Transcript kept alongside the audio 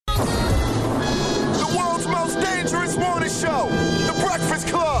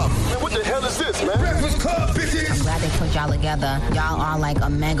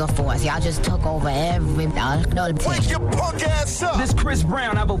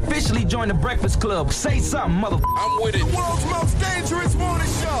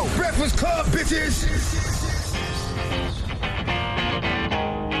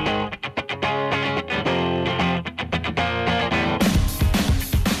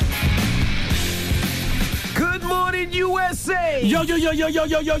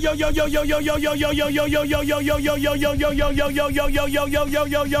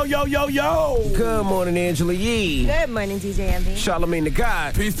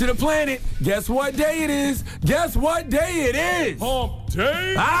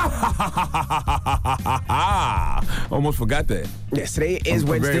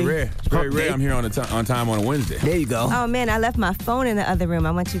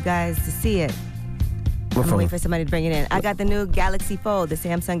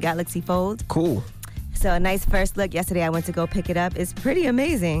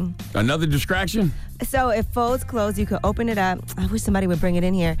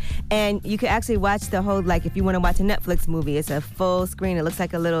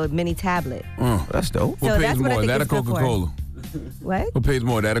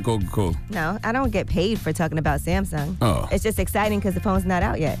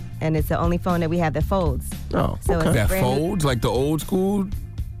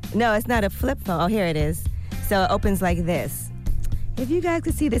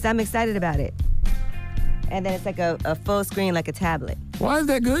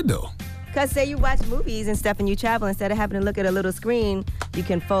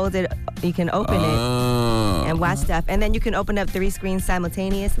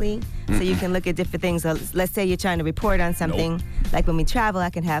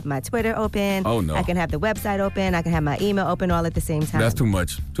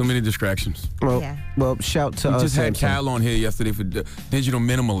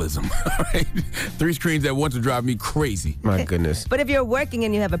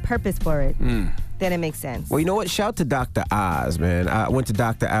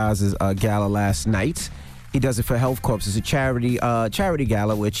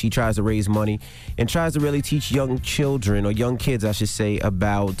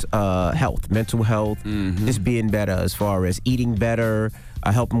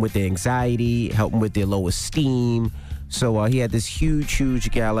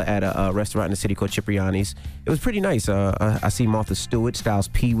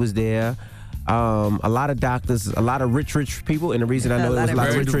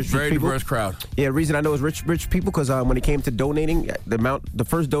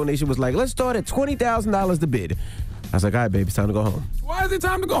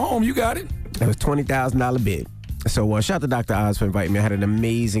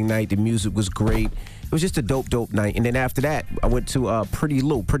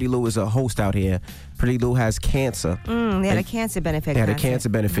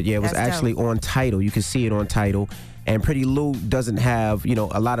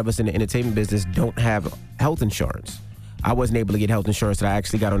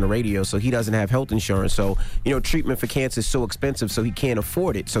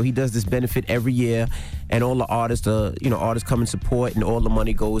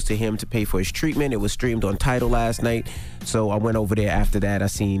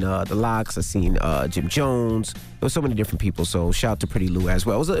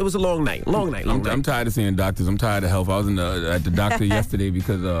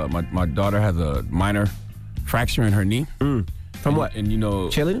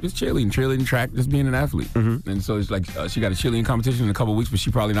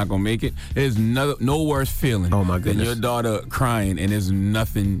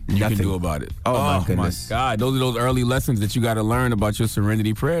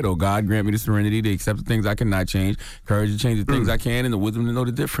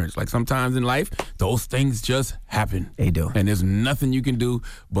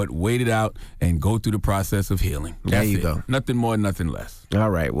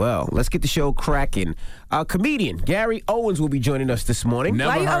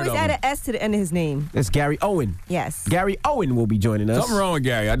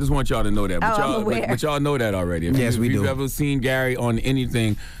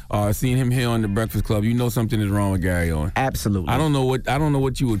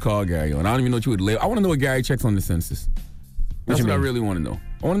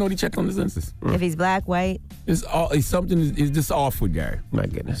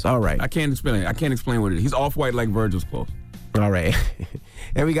All right.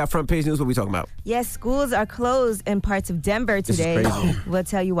 And we got front page news. What we talking about? Yes, schools are closed in parts of Denver today. This is crazy. We'll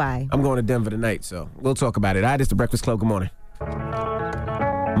tell you why. I'm going to Denver tonight, so we'll talk about it. All right, it's the Breakfast Club. Good morning.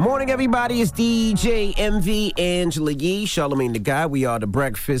 Morning, everybody. It's DJ MV, Angela Yee, Charlamagne the Guy. We are the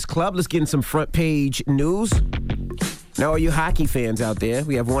Breakfast Club. Let's get in some front page news. Now, all you hockey fans out there,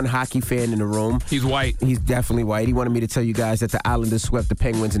 we have one hockey fan in the room. He's white. He's definitely white. He wanted me to tell you guys that the Islanders swept the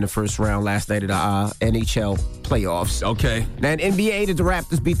Penguins in the first round last night of the NHL playoffs. Okay. Now, in NBA, the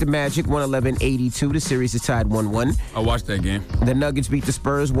Raptors beat the Magic 111-82. The series is tied 1-1. I watched that game. The Nuggets beat the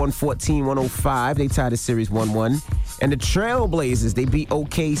Spurs 114-105. They tied the series 1-1. And the Trailblazers, they beat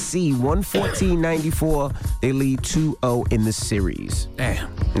OKC 114-94. They lead 2-0 in the series.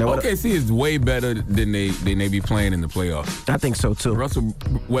 Damn. Now, OKC is way better than they be playing in the playoffs. I think so, too. Russell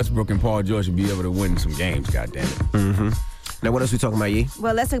Westbrook and Paul George should be able to win some games, goddammit. Mm-hmm. Now, what else we talking about, Yee?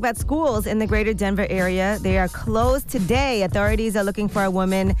 Well, let's talk about schools in the greater Denver area. They are closed today. Authorities are looking for a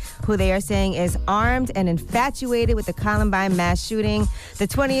woman who they are saying is armed and infatuated with the Columbine mass shooting. The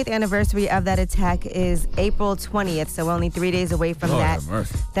 20th anniversary of that attack is April 20th, so only 3 days away from that.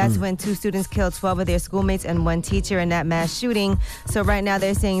 That's when 2 students killed 12 of their schoolmates and 1 teacher in that mass shooting. So right now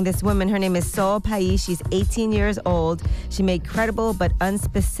they're saying this woman, her name is Sol Pais. She's 18 years old. She made credible but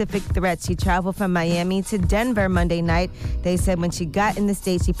unspecific threats. She traveled from Miami to Denver Monday night. They said when she got in the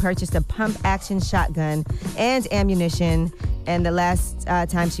States, she purchased a pump-action shotgun and ammunition, and the last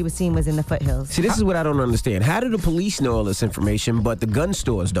time she was seen was in the foothills. See, this is what I don't understand. How do the police know all this information, but the gun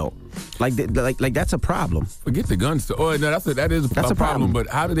stores don't? Like that's a problem. Forget the gun store. Oh, no, that is a problem. But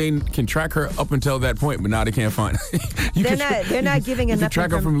how do they can track her up until that point, but now they can't find her? They're not giving you enough. You can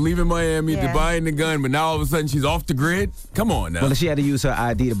track her from leaving Miami to buying the gun, but now all of a sudden she's off the grid? Come on now. Well, she had to use her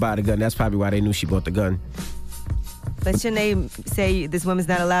ID to buy the gun. That's probably why they knew she bought the gun. But shouldn't they say this woman's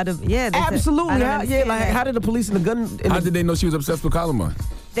not allowed to? Yeah, absolutely. How did the police and the gun? How did they know she was obsessed with Columbine?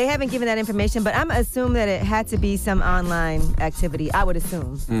 They haven't given that information, but I'm assuming that it had to be some online activity. I would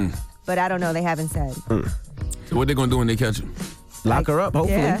assume, but I don't know. They haven't said. So what they gonna do when they catch her? Lock her up,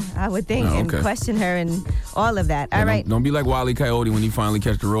 hopefully. Yeah, I would think, and question her and all of that. All right. Don't be like Wile E. Coyote when you finally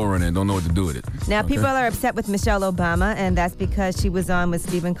catch the road runner and don't know what to do with it. Now, people are upset with Michelle Obama, and that's because she was on with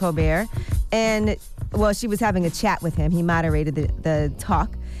Stephen Colbert. And, well, she was having a chat with him. He moderated the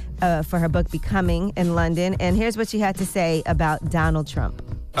talk for her book, Becoming, in London. And here's what she had to say about Donald Trump.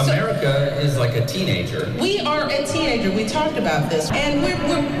 America is like a teenager. We are a teenager. We talked about this. And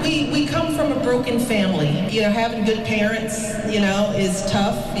we come from a broken family. You know, having good parents, is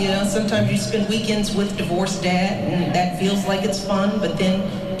tough. Sometimes you spend weekends with divorced dad, and that feels like it's fun, but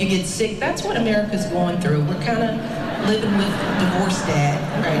then you get sick. That's what America's going through. We're kind of living with divorced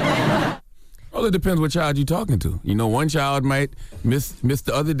dad right now. Well, it depends what child you're talking to. One child might miss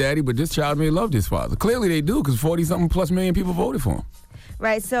the other daddy, but this child may love this father. Clearly they do, because 40-something plus million people voted for him.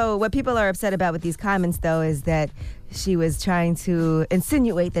 Right, so what people are upset about with these comments, though, is that she was trying to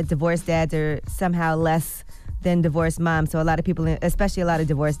insinuate that divorced dads are somehow less than divorced moms. So a lot of people, especially a lot of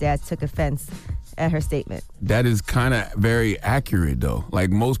divorced dads, took offense at her statement. That is kind of very accurate, though.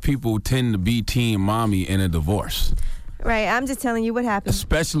 Like, most people tend to be team mommy in a divorce. Right, I'm just telling you what happened.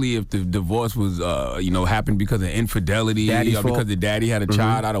 Especially if the divorce was, happened because of infidelity, or because the daddy had a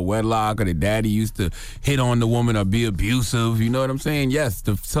child out of wedlock, or the daddy used to hit on the woman or be abusive. You know what I'm saying? Yes,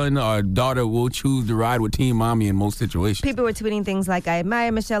 the son or daughter will choose to ride with team mommy in most situations. People were tweeting things like, I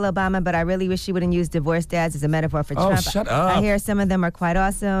admire Michelle Obama, but I really wish she wouldn't use divorced dads as a metaphor for Trump. Oh, shut up. I hear some of them are quite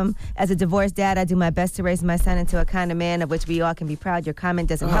awesome. As a divorced dad, I do my best to raise my son into a kind of man of which we all can be proud. Your comment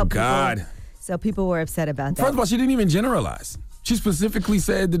doesn't help people. So people were upset about that. First of all, she didn't even generalize. She specifically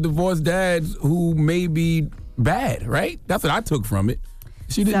said the divorced dads who may be bad, right? That's what I took from it.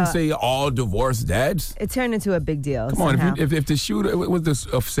 She didn't say all divorced dads. It turned into a big deal. Come on, if the shooter, what's this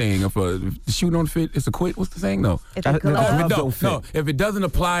saying? If the shoe don't fit, it's a quit. What's the saying? No. If it doesn't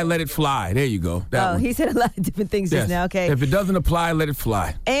apply, let it fly. There you go. He said a lot of different things just now. Okay. If it doesn't apply, let it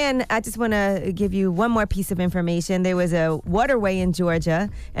fly. And I just want to give you one more piece of information. There was a waterway in Georgia,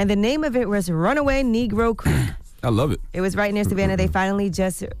 and the name of it was Runaway Negro Creek. I love it. It was right near Savannah. They finally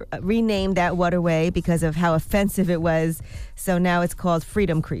just renamed that waterway because of how offensive it was. So now it's called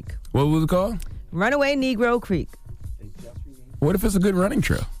Freedom Creek. What was it called? Runaway Negro Creek. What if it's a good running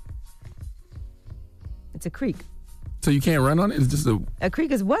trail? It's a creek. So you can't run on it? It's just a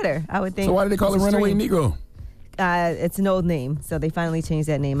creek is water, I would think. So why did they call it Runaway Negro? It's an old name, so they finally changed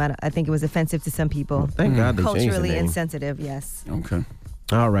that name. I think it was offensive to some people. Well, thank God they changed the Culturally name. insensitive, yes. Okay.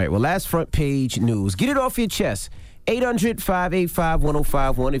 All right. Well, last front page news. Get it off your chest.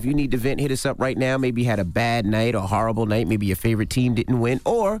 800-585-1051. If you need to vent, hit us up right now. Maybe you had a bad night or a horrible night. Maybe your favorite team didn't win.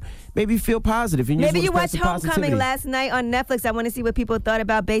 Or maybe you feel positive. And Maybe you watched watched Homecoming last night on Netflix. I want to see what people thought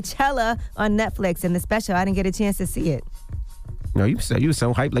about Beychella on Netflix and the special. I didn't get a chance to see it. No, you were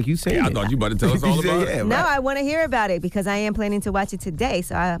so hyped like you said. Yeah, I thought you about to tell us all about it. Yeah, No, right. I want to hear about it because I am planning to watch it today.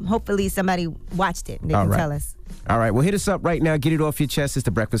 So hopefully somebody watched it and they can tell us. All right, well, hit us up right now. Get it off your chest. It's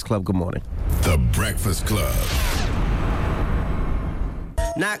The Breakfast Club. Good morning. The Breakfast Club.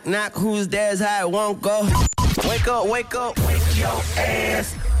 Knock, knock, who's there's how it won't go. Wake up, wake up, wake your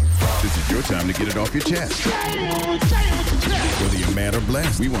ass. This is your time to get it off your chest. Whether you're mad or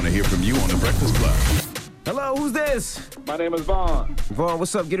blessed, we want to hear from you on The Breakfast Club. Hello, who's this? My name is Vaughn. Vaughn,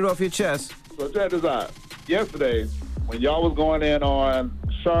 what's up? Get it off your chest. So check this out. Yesterday, when y'all was going in on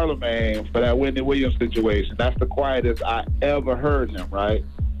Charlemagne for that Wendy Williams situation, that's the quietest I ever heard him, right?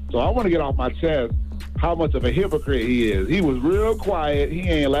 So I want to get off my chest how much of a hypocrite he is. He was real quiet. He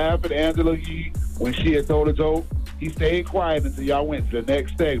ain't laugh at Angela Yee when she had told a joke. He stayed quiet until y'all went to the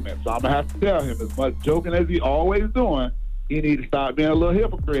next segment. So I'm going to have to tell him, as much joking as he always doing, he need to stop being a little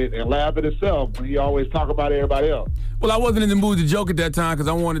hypocrite and laugh at himself when he always talk about everybody else. Well, I wasn't in the mood to joke at that time because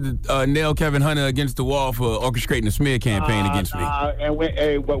I wanted to nail Kevin Hunter against the wall for orchestrating a smear campaign against me.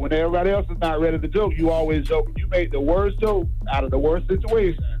 But when everybody else is not ready to joke, you always joke. You make the worst joke out of the worst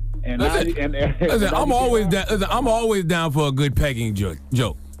situation. And I'm always down for a good pegging joke.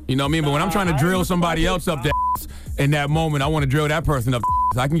 You know what I mean? But when I'm trying to drill somebody else up the in that moment, I want to drill that person up.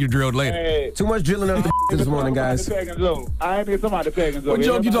 I can get drilled later. Hey, too much drilling up this morning, guys. I ain't even talking about the pegging joke. What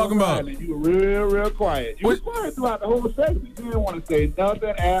joke you talking about? You were real quiet. You were quiet throughout the whole segment. You didn't want to say nothing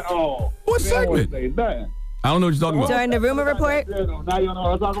at all. What segment? You didn't want to say nothing. I don't know what you're talking about. During the rumor report? Now you know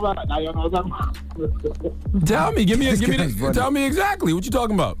what I'm talking about. Tell me. Tell me exactly what you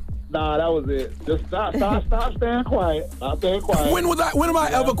talking about. Nah, that was it. Just stop staying quiet. Stop staying quiet. When am I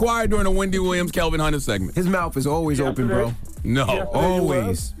ever quiet during a Wendy Williams, Kelvin Hunter segment? His mouth is always open, bro. No.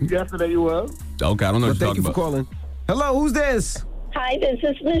 Always. Yesterday you was. Okay, I don't know what you're talking about. Thank you for calling. Hello, who's this? Hi, this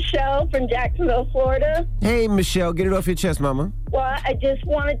is Michelle from Jacksonville, Florida. Hey, Michelle, get it off your chest, mama. Well, I just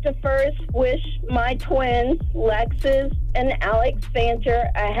wanted to first wish my twins, Lexus and Alex Fancher,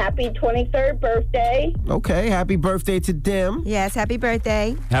 a happy 23rd birthday. Okay, happy birthday to them. Yes, happy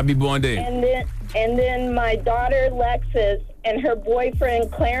birthday. Happy born day. And then my daughter, Lexus, and her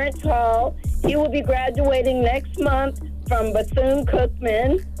boyfriend, Clarence Hall, he will be graduating next month from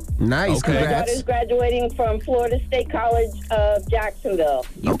Bethune-Cookman. Nice, okay. My daughter's graduating from Florida State College of Jacksonville.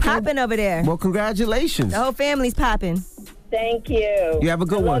 You popping over there. Well, congratulations. The whole family's popping. Thank you. You have a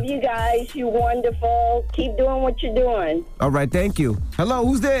good one. Love you guys. You're wonderful. Keep doing what you're doing. All right, thank you. Hello,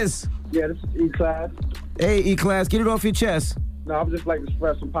 who's this? Yeah, this is E-Class. Hey, E-Class, get it off your chest. No, I would just like to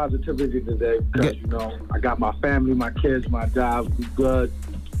express some positivity today because, I got my family, my kids, my job, we good.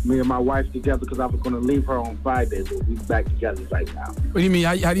 Me and my wife together because I was going to leave her on Friday, but we're back together right now. What do you mean?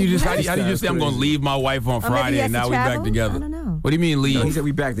 How do you just say I'm going to leave my wife on Friday and now we're back together? I don't know. What do you mean leave? No, he said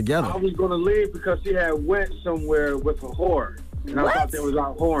we back together. I was going to leave because she had went somewhere with a whore. And I thought they was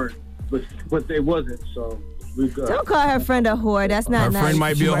out whoring, but they wasn't, so we good. Don't call her friend a whore. That's not Her nice. friend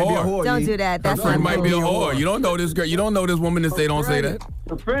might be a whore. Don't do that. That's Her friend not might be a cool. whore. You don't know this girl. You don't know this woman if they don't say that.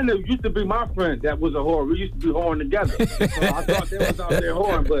 The friend that used to be my friend that was a whore. We used to be whoring together. So I thought they was out there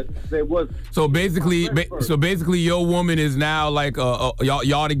whoring, but they wasn't. So basically, your woman is now like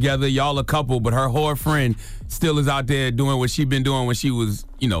y'all together, y'all a couple, but her whore friend still is out there doing what she been doing when she was,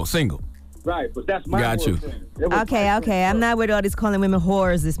 single. Right, but that's my Got you. friend. Okay. I'm not with all this calling women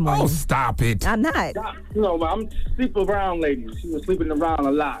whores this morning. Oh, stop it. I'm not. I'm sleeping around ladies. She was sleeping around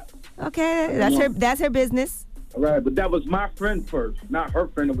a lot. Okay, that's her business. All right, but that was my friend first, not her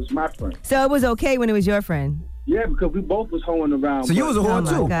friend. It was my friend. So it was okay when it was your friend. Yeah, because we both was hoeing around. So you was a whore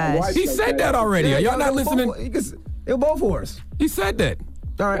too. Gosh. He said that already. Yeah, Are y'all not listening? They were both whores. He said that.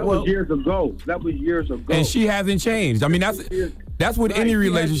 All right, That was years ago. And she hasn't changed. I mean, that's with any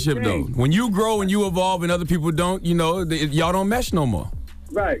relationship though. When you grow and you evolve and other people don't, y'all don't mesh no more.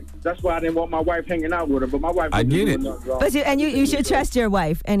 Right. That's why I didn't want my wife hanging out with her. But my wife. I get it. But you should trust your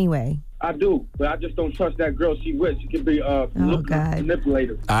wife anyway. I do, but I just don't trust that girl she with. She can be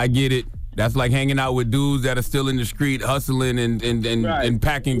manipulative. I get it. That's like hanging out with dudes that are still in the street hustling and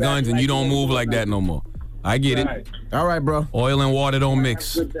packing guns, and you don't move like that no more. I get it. All right, bro. Oil and water don't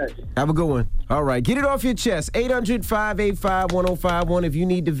mix. Have a good one. All right, get it off your chest. 800-585-1051. If you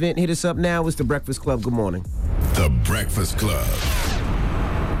need to vent, hit us up now. It's The Breakfast Club. Good morning. The Breakfast Club.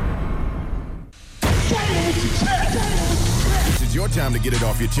 This is your time to get it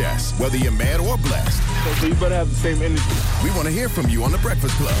off your chest, whether you're mad or blessed. So you better have the same energy. We want to hear from you on The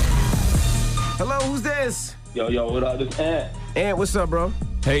Breakfast Club. Hello, who's this? Yo, what up? This Ant. Ant, what's up, bro?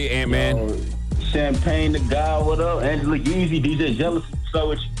 Hey, Ant-Man. Champagne the guy, what up? Angela Yeezy, DJ Jealous, so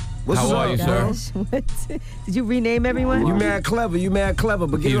with you. What's How are you, sir? What? Did you rename everyone? You mad clever,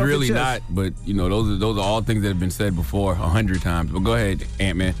 but get He's it off really your not, chest. but you know, those are all things that have been said before 100 times. But go ahead,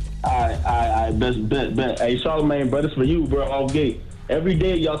 Ant-Man. I bet. Hey, Charlamagne, bro, this for you, bro, off gate. Every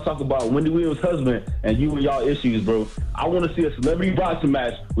day y'all talk about Wendy Williams' husband and you and y'all issues, bro. I want to see a celebrity boxing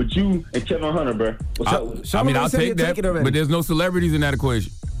match with you and Kevin Hunter, bro. What's up? I'll take that, but there's no celebrities in that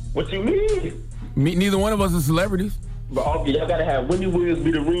equation. What you mean? Neither one of us are celebrities. But okay, y'all gotta have Wendy Williams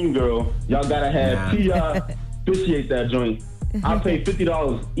be the ring girl. Y'all gotta have T.I. officiate that joint. I'll pay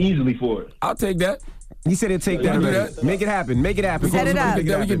 $50 easily for it. I'll take that. He said he'd take that. Make it happen. Set it up. We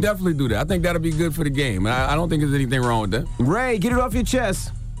can definitely do that. I think that'll be good for the game. I don't think there's anything wrong with that. Ray, get it off your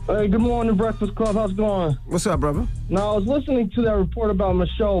chest. Hey, good morning, Breakfast Club. How's it going? What's up, brother? Now, I was listening to that report about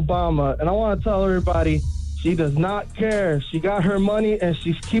Michelle Obama, and I want to tell everybody she does not care. She got her money, and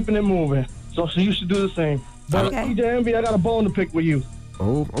she's keeping it moving. So you should do the same. But DJ Envy, I got a bone to pick with you.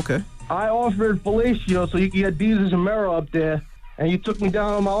 Oh, okay. I offered fellatio so you could get Deezus and Mero up there, and you took me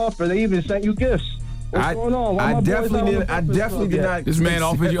down on my offer. They even sent you gifts. What's going on? I definitely did not. This man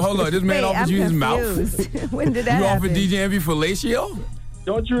offered you. Hold on. This man offered you his mouth. When did that You happen? offered DJ Envy fellatio?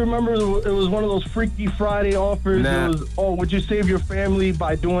 Don't you remember it was one of those Freaky Friday offers? Nah. It was, would you save your family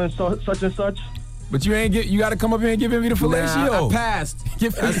by doing such and such? But you got to come up here and give Envy the fellatio. Nah, I passed.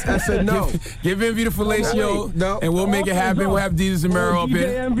 I said no. Give Envy the fellatio, No. and we'll make it happen. We'll have Deezus and Mero up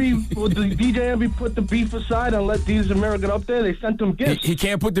here. Would DJ Envy put the beef aside and let Deezus and Mero get up there? They sent them gifts. He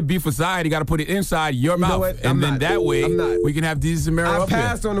can't put the beef aside. He got to put it inside your mouth. what? And then that way, we can have Deezus and Mero I up here.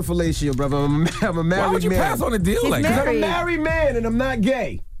 passed on the fellatio, brother. I'm a married man. Why would you pass on a deal like Because that? I'm a married man and I'm not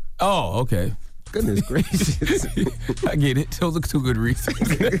gay. Oh, okay. Goodness gracious. I get it. Those are two good reasons.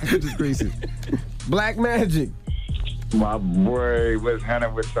 Goodness gracious. Black Magic. My boy, what's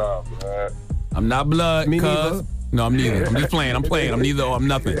happening with y'all, bro? I'm not blood, Me cuz. neither. No, I'm neither. I'm just playing. I'm playing. I'm neither or I'm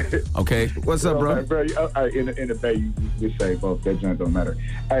nothing. Okay? What's up, bro? Bro, in the bay, you say both. That joint don't matter.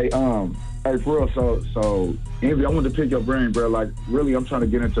 Hey, for real, so Envy, I wanted to pick your brain, bro. Like, really, I'm trying to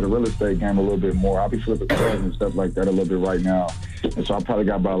get into the real estate game a little bit more. I'll be flipping cars and stuff like that a little bit right now. And so I probably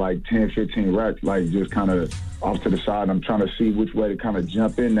got about like 10, 15 racks, like just kind of off to the side. I'm trying to see which way to kind of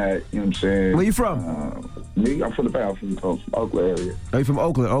jump in that, you know what I'm saying? Where you from? Me, I'm from the Bay. I'm from the Oakland area. Oh, you from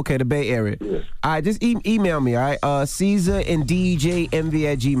Oakland? Okay, the Bay Area. Yeah. All right, just email me, all right? Caesar and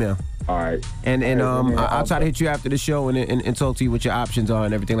DJMV@gmail. All right. And I'll try to hit you after the show and talk to you what your options are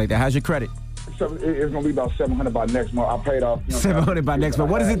and everything like that. How's your credit? So it's gonna be about $700 by next month. I paid off. You know, $700 by next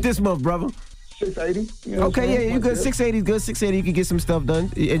month. What is it this month, brother? $680. You know Okay, yeah, you good. 680 is good. 680, you can get some stuff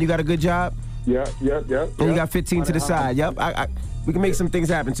done. And you got a good job? Yeah. And you got 15 to the side. Yep. We can make some things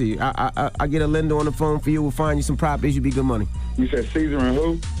happen to you. I get a lender on the phone for you. We'll find you some properties. You'll be good money. You said Caesar and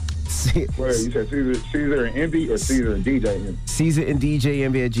who? Wait, you said Caesar and Envy or Caesar and DJ Envy? Caesar and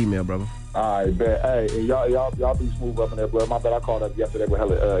DJMV@gmail, brother. All right, bet. Hey, y'all be smooth up in there, blood. My bad, I called up yesterday with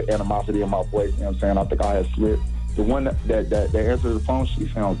hella animosity in my voice. You know what I'm saying? I think I had slipped. The one that answered the phone, she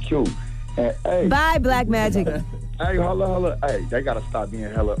sound cute. And, hey, Bye, Black Magic. Hey, holla. Hey, they gotta stop being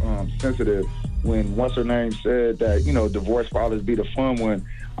hella sensitive. When what's her name said that, you know, divorce fathers be the fun one.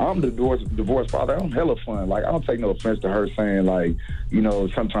 I'm the divorce father. I'm hella fun. Like, I don't take no offense to her saying, like, you know,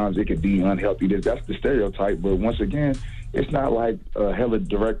 sometimes it could be unhealthy. That's the stereotype. But once again, it's not like a hella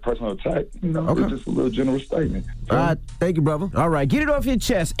direct personal attack. You know, It's just a little general statement. All right, thank you, brother. All right, get it off your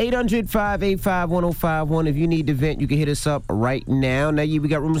chest. 800-585-1051. If you need to vent, you can hit us up right now. Now, we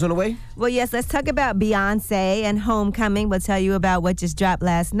got rumors on the way? Well, yes, let's talk about Beyonce and Homecoming. We'll tell you about what just dropped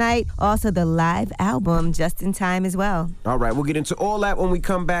last night. Also, the live album, just in time as well. All right, we'll get into all that when we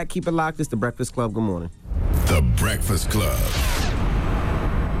come back. Keep it locked. It's The Breakfast Club. Good morning. The Breakfast Club.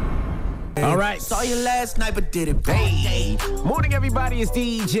 All right. Saw you last night, but did it bad. Morning, everybody. It's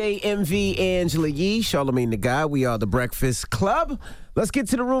DJ MV Angela Yee, Charlamagne the Guy. We are The Breakfast Club. Let's get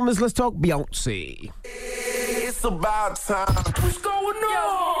to the rumors. Let's talk Beyonce. It's about time. What's going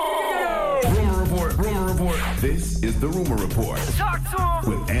on? Rumor report. This is the Rumor Report. Talk to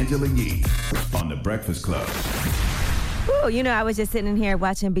him. With Angela Yee on The Breakfast Club. Ooh, you know, I was just sitting here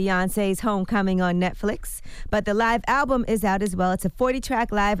watching Beyonce's Homecoming on Netflix, but the live album is out as well. It's a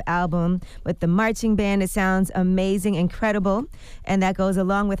 40-track live album with the marching band. It sounds amazing, incredible, and that goes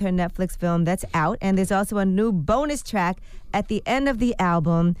along with her Netflix film that's out. And there's also a new bonus track at the end of the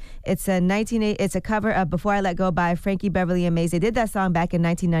album. It's a cover of Before I Let Go by Frankie Beverly and Maze. They did that song back in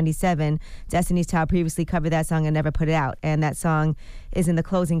 1997. Destiny's Child previously covered that song and never put it out. And that song is in the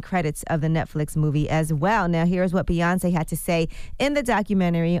closing credits of the Netflix movie as well. Now, here's what Beyonce had to say in the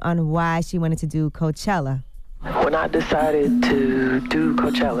documentary on why she wanted to do Coachella. When I decided to do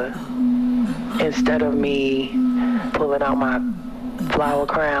Coachella, instead of me pulling out my flower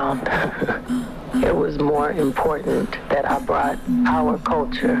crown, it was more important that I brought our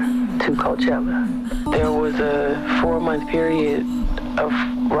culture to Coachella. There was a 4-month period of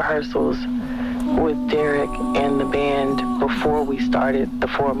rehearsals with Derek and the band before we started the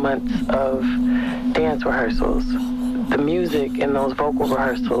 4 months of dance rehearsals. The music in those vocal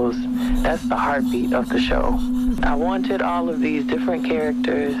rehearsals, that's the heartbeat of the show. I wanted all of these different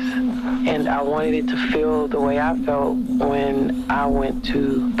characters, and I wanted it to feel the way I felt when I went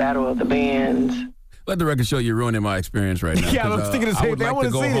to Battle of the Bands. Let the record show you're ruining my experience right now. Yeah, I was thinking the same I would thing. like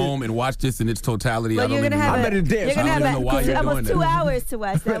to go home and watch this in its totality. Well, I don't even know. I'm ready to dance. You're going to have almost 2 that. hours to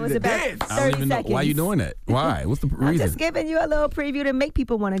watch. That was about 30 I don't even know. seconds. Why are you doing that? Why? What's the I'm reason? just giving you a little preview to make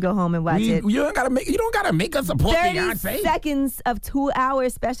people want to go home and watch it. You don't gotta make us support 30 Beyonce. seconds of 2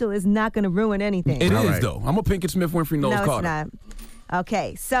 hours special is not going to ruin anything. It is though. I'm a Pinkett Smith Winfrey Knowles No, Carter. it's not.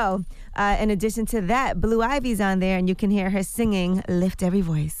 Okay, so in addition to that, Blue Ivy's on there, and you can hear her singing "Lift Every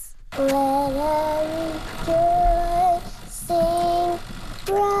Voice."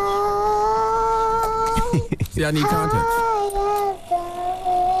 See, I need context.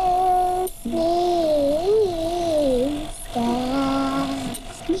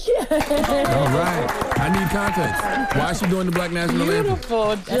 All right. I need context. Why is she doing the Black National Anthem?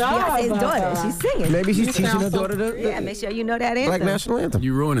 Beautiful job. That's Beyonce's daughter. She's singing. Maybe she's teaching her daughter the Yeah, make sure you know that anthem. Black National Anthem.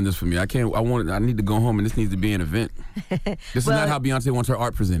 You're ruining this for me. I need to go home, and this needs to be an event. This is Well, not how Beyonce wants her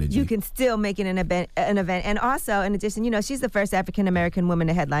art presented. You can still make it an event. And also, in addition, she's the first African-American woman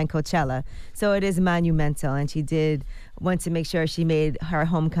to headline Coachella. So it is monumental. And she did want to make sure she made her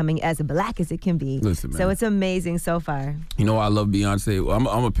homecoming as black as it can be. Listen, man. So it's amazing so far. You know why I love Beyonce? Well,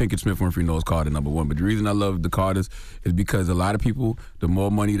 I'm a Pinkett Smith Winfrey Knowles Carter #1. But the reason I love the Carters is because a lot of people, the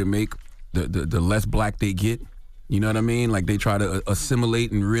more money they make, the less black they get. You know what I mean? Like they try to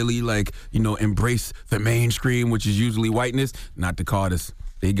assimilate and really embrace the mainstream, which is usually whiteness. Not the Carters.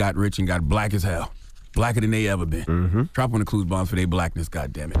 They got rich and got black as hell. Blacker than they ever been. Mm-hmm. Drop on the clues bombs for their blackness,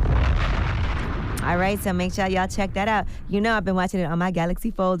 goddammit. All right, so make sure y'all check that out. I've been watching it on my Galaxy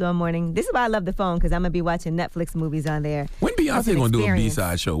Fold all morning. This is why I love the phone, because I'm going to be watching Netflix movies on there. When Beyonce going to do a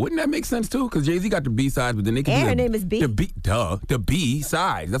B-side show? Wouldn't that make sense, too? Because Jay-Z got the B-sides, but then they can And do her name is B. The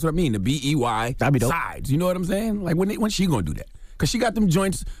B-sides. That's what I mean, the B-E-Y sides. You know what I'm saying? Like, when she going to do that? Because she got them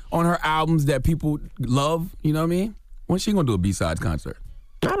joints on her albums that people love, you know what I mean? When's she going to do a B-sides concert?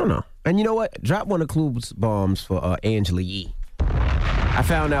 I don't know. And you know what? Drop one of Clues bombs for Angela Yee. I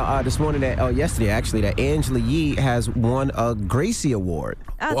found out this morning yesterday actually, that Angela Yee has won a Gracie Award.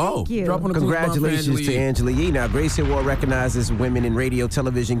 Oh, thank you. Congratulations to Angela Yee. Now, Gracie Award recognizes women in radio,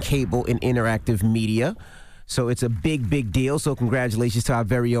 television, cable, and interactive media. So it's a big, big deal. So congratulations to our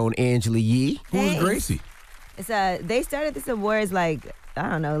very own Angela Yee. Who's Gracie? It's they started this awards I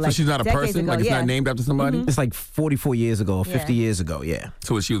don't know. So she's not a person? Ago. Like it's not named after somebody? Mm-hmm. It's like 44 years ago, or 50 years ago, yeah.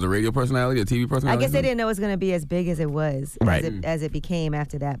 So she was a radio personality, a TV personality? I guess they didn't know it was going to be as big as it was, right. as it became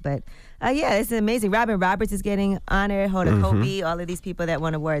after that. But yeah, it's amazing. Robin Roberts is getting honored, Hoda Kotb, all of these people that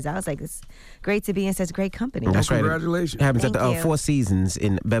won awards. I was like, it's great to be in such great company. That's right. Congratulations. It happens at Thank the you. Four Seasons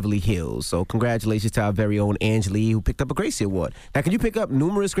in Beverly Hills. So congratulations to our very own Angela Yee, who picked up a Gracie Award. Now, can you pick up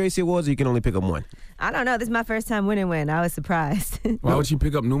numerous Gracie Awards, or you can only pick up one? I don't know. This is my first time winning one. I was surprised. Why would she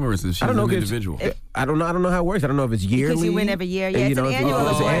pick up numerous if she's an individual? I don't know how it works. I don't know if it's yearly. Because you win every year. Yeah, it's an annual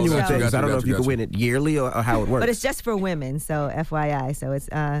it's an award annual show. thing. So I don't know if you can win it yearly or how it works. But it's just for women, so FYI. So it's,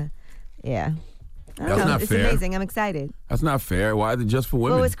 yeah. I don't That's know. not It's fair. amazing. I'm excited. That's not fair. Why is it just for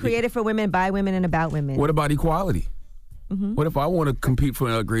women? Well, it's created for women, by women, and about women. What about equality? Mm-hmm. What if I want to compete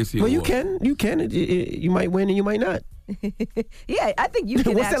for a Gracie Well, Award? you can. You might win and you might not. Yeah, I think you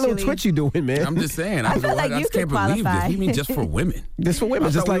can What's that little twitch you doing, man? I'm just saying. I feel like I you just could can't believe this. qualify. You mean just for women? Just for women.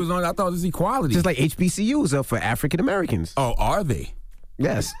 I Just thought like I thought it was equality. just like HBCUs are for African Americans. Oh, are they?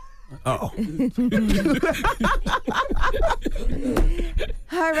 Yes. Oh.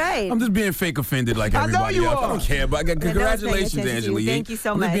 All right. I'm just being fake offended like I know everybody you else. are. I don't care. But congratulations, attention to you. Angela Yee. Thank you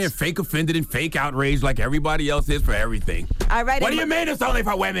so I'm much. just being fake offended and fake outraged like everybody else is for everything. All right. What do you mean it's only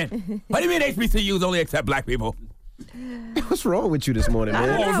for women? What do you mean HBCUs only accept black people? What's wrong with you this morning,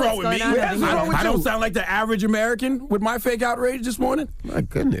 man? What's wrong with me? I don't sound like the average American with my fake outrage this morning. My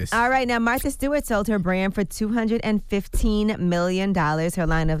goodness. All right, now Martha Stewart sold her brand for $215 million. Her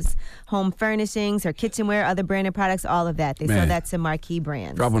line of home furnishings, her kitchenware, other branded products, all of that. They sell that to marquee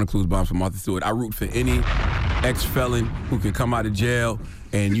brands. Drop on the clues bombs for Martha Stewart. I root for any ex-felon who can come out of jail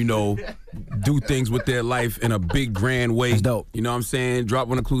and, do things with their life in a big, grand way. That's dope. You know what I'm saying? Drop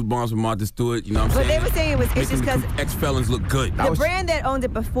one of the clues bombs for Martha Stewart. You know what I'm saying? But they were saying it's just because ex-felons look good. The brand that owned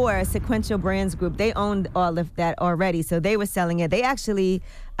it before, Sequential Brands Group, they owned all of that already, so they were selling it. They actually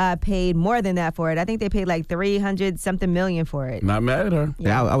paid more than that for it. I think they paid like $300-something million for it. Not mad at her.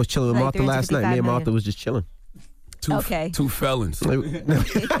 Yeah, I was chilling with Like Martha last night. Me and Martha was just chilling. Two felons. You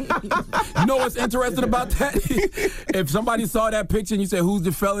know what's interesting about that? If somebody saw that picture and you said, who's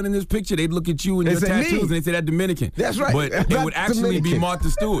the felon in this picture, they'd look at you and your tattoos and they'd say, that Dominican. That's right. But it would actually be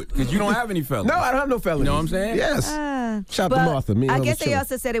Martha Stewart because you don't have any felons. No, I don't have no felons. You know what I'm saying? Yes. Shout out to Martha. I guess they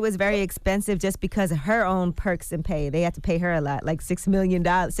also said it was very expensive just because of her own perks and pay. They had to pay her a lot, like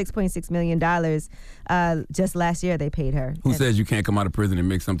 $6.6 million. Just last year they paid her. Who says you can't come out of prison and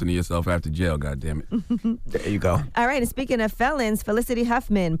make something of yourself after jail, goddammit? There you go. All right, and speaking of felons, Felicity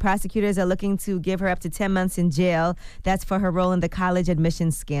Huffman, prosecutors are looking to give her up to 10 months in jail. That's for her role in the college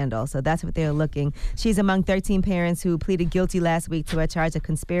admissions scandal. So that's what they're looking. She's among 13 parents who pleaded guilty last week to a charge of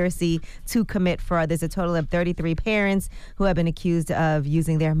conspiracy to commit fraud. There's a total of 33 parents who have been accused of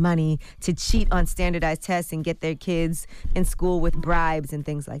using their money to cheat on standardized tests and get their kids in school with bribes and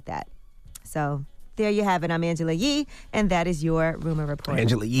things like that. So there you have it. I'm Angela Yee, and that is your Rumor Report.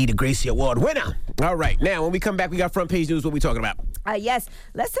 Angela Yee, the Gracie Award winner. All right, now when we come back, we got front page news. What we talking about? Yes,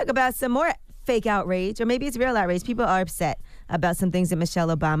 let's talk about some more fake outrage, or maybe it's real outrage. People are upset about some things that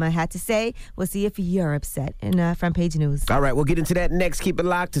Michelle Obama had to say. We'll see if you're upset in front page news. All right, we'll get into that next. Keep it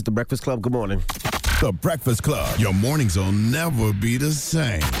locked. It's The Breakfast Club. Good morning. The Breakfast Club. Your mornings will never be the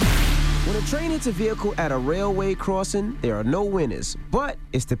same. When a train hits a vehicle at a railway crossing, there are no winners. But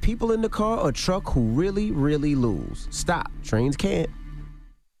it's the people in the car or truck who really, really lose. Stop. Trains can't.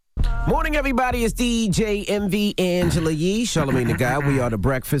 Morning, everybody. It's DJ MV Angela Yee, Charlamagne the Guy. We are The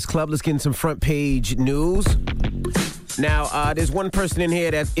Breakfast Club. Let's get into some front page news. Now, there's one person in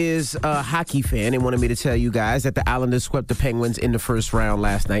here that is a hockey fan and wanted me to tell you guys that the Islanders swept the Penguins in the first round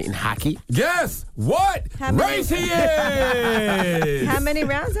last night in hockey. Guess what race he is? How many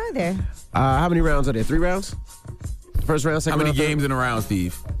rounds are there? How many rounds are there? 3 rounds? First round, second round? How many games in a round,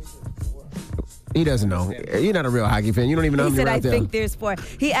 Steve? He doesn't know. You're not a real hockey fan. You don't even know how many rounds there are. He said, I think there's 4.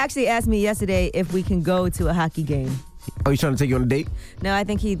 He actually asked me yesterday if we can go to a hockey game. Oh, he's trying to take you on a date? No, I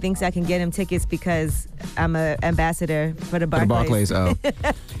think he thinks I can get him tickets because I'm an ambassador for the Barclays.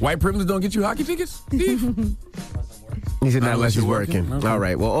 White privilege don't get you hockey tickets, Steve? He said not unless you're working. Okay. All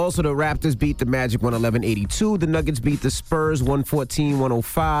right. Well, also the Raptors beat the Magic 111-82. The Nuggets beat the Spurs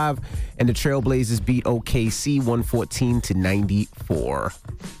 114-105. And the Trailblazers beat OKC 114-94.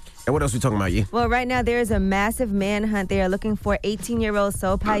 And what else are we talking about, Yee? Well, right now there is a massive manhunt. They are looking for 18-year-old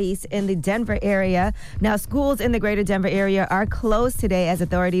Sol Pais in the Denver area. Now, schools in the greater Denver area are closed today as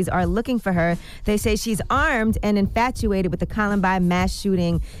authorities are looking for her. They say she's armed and infatuated with the Columbine mass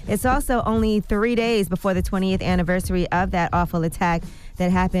shooting. It's also only 3 days before the 20th anniversary of that awful attack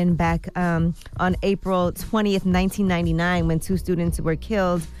that happened back on April 20th, 1999, when 2 students were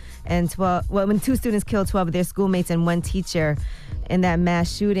killed and 2 students killed 12 of their schoolmates and 1 teacher in that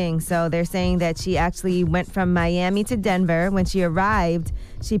mass shooting. So they're saying that she actually went from Miami to Denver. When she arrived,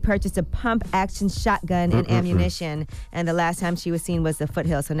 she purchased a pump-action shotgun and ammunition, and the last time she was seen was the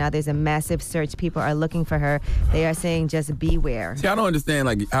Foothills. So now there's a massive search. People are looking for her. They are saying just beware. See, I don't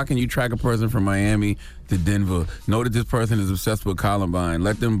understand, how can you track a person from Miami to Denver, know that this person is obsessed with Columbine,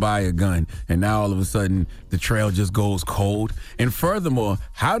 let them buy a gun, and now all of a sudden the trail just goes cold? And furthermore,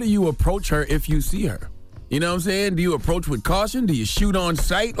 how do you approach her if you see her? You know what I'm saying? Do you approach with caution? Do you shoot on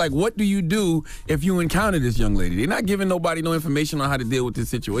sight? What do you do if you encounter this young lady? They're not giving nobody no information on how to deal with this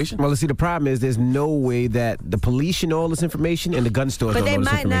situation. Well, see, the problem is there's no way that the police should know all this information and the gun stores don't know this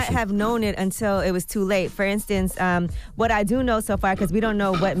information. But they might not have known it until it was too late. For instance, what I do know so far, because we don't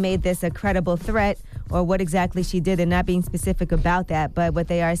know what made this a credible threat or what exactly she did. They're not being specific about that. But what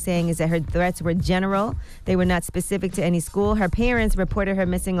they are saying is that her threats were general. They were not specific to any school. Her parents reported her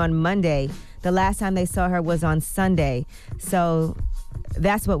missing on Monday. The last time they saw her was on Sunday. So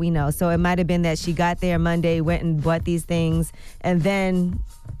that's what we know. So it might have been that she got there Monday, went and bought these things, and then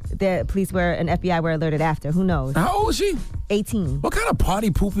the police and FBI were alerted after. Who knows? How old is she? 18. What kind of party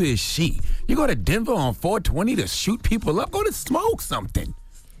pooper is she? You go to Denver on 420 to shoot people up? Go to smoke something.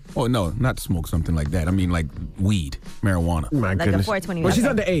 Oh, no, not smoke something like that. I mean, like weed, marijuana. My Like goodness. a 420. Well, she's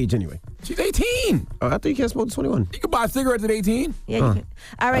underage anyway. She's 18. Oh, I think you can't smoke to 21. You can buy cigarettes at 18. Yeah, you can.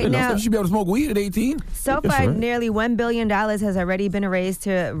 All right, now. You should be able to smoke weed at 18. So far, nearly $1 billion has already been raised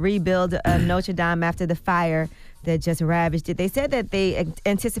to rebuild Notre Dame after the fire that just ravaged it. They said that they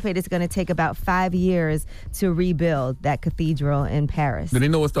anticipate it's going to take about 5 years to rebuild that cathedral in Paris. Do they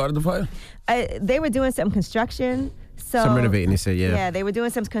know what started the fire? They were doing some construction. Some renovating, they said, yeah. Yeah, they were doing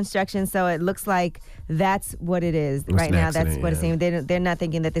some construction, so it looks like that's what it is was right an now. accident, That's what it's saying. They're not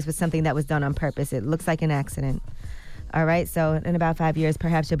thinking that this was something that was done on purpose. It looks like an accident. All right, so in about 5 years,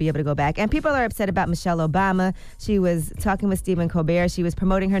 perhaps you'll be able to go back. And people are upset about Michelle Obama. She was talking with Stephen Colbert. She was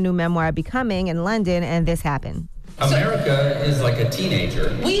promoting her new memoir, Becoming, in London, and this happened. America is like a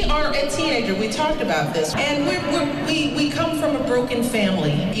teenager. We are a teenager. We talked about this, and we come from a broken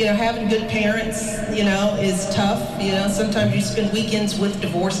family. You know, having good parents, you know, is tough. You know, sometimes you spend weekends with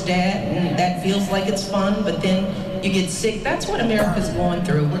divorced dad, and that feels like it's fun, but then you get sick. That's what America's going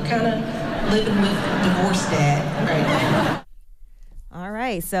through. We're kind of living with divorced dad right now. All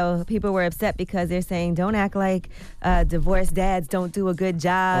right, so people were upset because they're saying, don't act like divorced dads don't do a good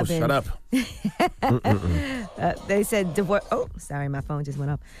job. Oh, shut up. They said divorce. Oh, sorry, my phone just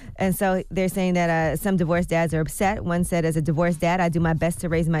went up. And so they're saying that some divorced dads are upset. One said, as a divorced dad, I do my best to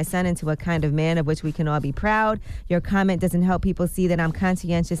raise my son into a kind of man of which we can all be proud. Your comment doesn't help people see that I'm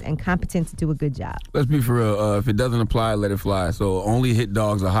conscientious and competent to do a good job. Let's be for real. If it doesn't apply, let it fly. So only hit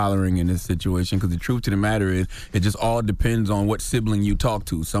dogs are hollering in this situation, because the truth to the matter is it just all depends on what sibling you talk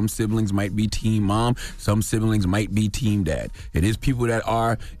to. Some siblings might be team mom. Some siblings might be team dad. It is people that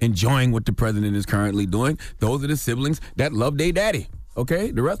are enjoying what the president is currently doing. Those are the siblings that love their daddy. Okay?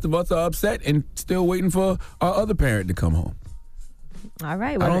 The rest of us are upset and still waiting for our other parent to come home. All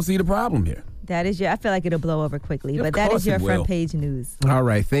right. I don't see the problem here. That is I feel like it'll blow over quickly, Of but that course is your it will. front page news. All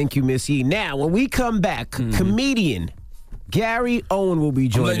right, thank you, Miss E. Now, when we come back, comedian Gary Owen will be I'm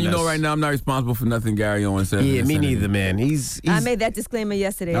joining letting you us. know right now, I'm not responsible for nothing Gary Owen says. Yeah, me neither, man. He's I made that disclaimer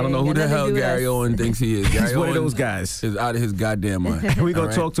yesterday. I don't know who the hell Gary Owen thinks he is. Gary He's one of Owen those guys. is out of his goddamn mind. We're going All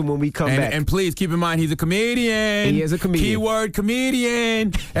to talk to him when we come back. And please keep in mind, he's a comedian. He is a comedian. Keyword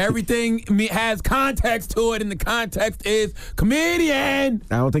comedian. Everything has context to it, and the context is comedian.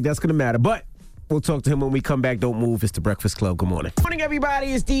 I don't think that's going to matter, but we'll talk to him when we come back. Don't move. It's the Breakfast Club. Good morning. Good morning,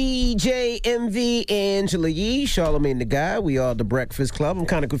 everybody. It's DJ MV, Angela Yee, Charlamagne the Guy. We are the Breakfast Club. I'm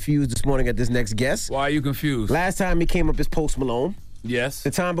kind of confused this morning at this next guest. Why are you confused? Last time he came up as Post Malone. Yes. The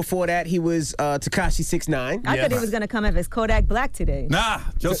time before that, he was Tekashi 6ix9ine. I thought he was going to come up as Kodak Black today. Nah,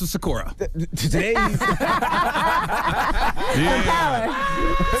 Joseph Sikora. Today,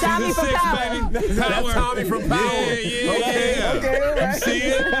 Tommy from Power. That's Tommy from Power. Okay, all right. You see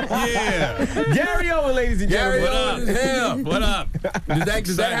it? Yeah. Gary Owen, ladies and gentlemen. Gary Owen is him. What up?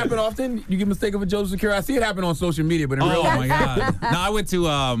 Does that happen often? You get mistaken for Joseph Secure? I see it happen on social media, but in real Oh life. my God! No, I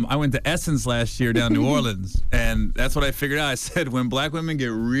went to Essence last year down in New Orleans, and that's what I figured out. I said, when black women get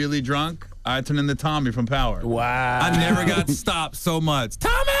really drunk, I turn into Tommy from Power. Wow! I never got stopped so much.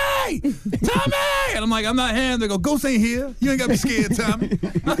 Tommy, and I'm like, I'm not him. They go, Ghost ain't here. You ain't got to be scared, Tommy.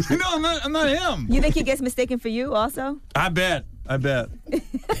 No, I'm not him. You think he gets mistaken for you also? I bet. I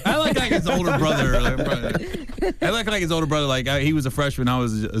like his older brother. I like his older brother. Like he was a freshman, I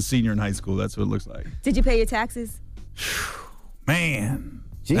was a senior in high school. That's what it looks like. Did you pay your taxes? Man,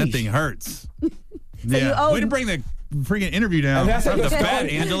 Jeez. that thing hurts. you owe- Way to bring the freaking interview down. That's That's what the you're fat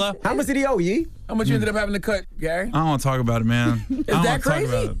saying. Angela. How much did he owe you? How much you ended up having to cut, Gary? I don't want to talk about it, man. Is that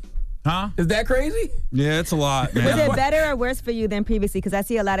crazy? Huh? Is that crazy? Yeah, it's a lot, man. Was it better or worse for you than previously? Because I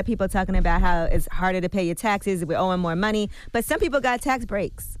see a lot of people talking about how it's harder to pay your taxes, we're owing more money, but some people got tax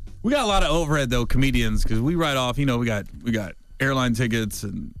breaks. We got a lot of overhead though, comedians, because we write off. You know, we got airline tickets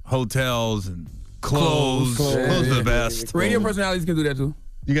and hotels and clothes. Clothes are the best. Radio personalities can do that too.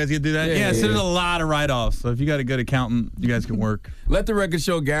 You guys can do that? Yeah, so there's a lot of write-offs. So if you got a good accountant, you guys can work. Let the record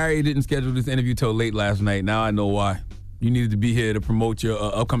show Gary didn't schedule this interview till late last night. Now I know why. You needed to be here to promote your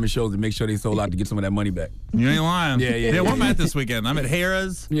upcoming shows and make sure they sold out to get some of that money back. You ain't lying. Yeah. Where am I at this weekend? I'm at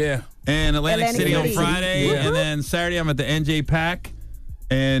Harrah's. Yeah. And Atlantic City on Friday. Yeah. And then Saturday I'm at the NJ Pack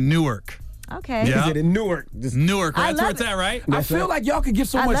and Newark. Okay. Yeah. Is it in Newark? Newark, right? I That's where love it's at, right? I feel like y'all could get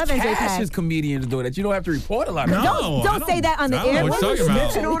so I much love NJ cash Pack. as comedians doing that. You don't have to report a lot of No. Don't say that on the I don't air. know what you're talking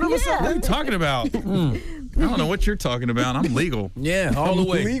about. Yeah. What are you talking about? I don't know what you're talking about. I'm legal. Yeah, all the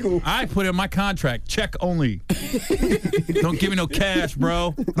way. Legal. I put in my contract, check only. Don't give me no cash,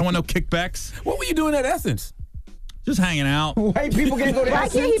 bro. I don't want no kickbacks. What were you doing at Essence? Just hanging out. White people can go to Why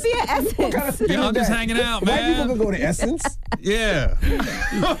Essence? can't he be at Essence? What kind of thing I'm is just that? hanging out, White man. people can go to Essence. Yeah.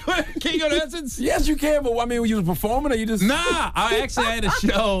 Can you go to Essence? Yes, you can. But I mean, were you performing or you just? Nah. I had a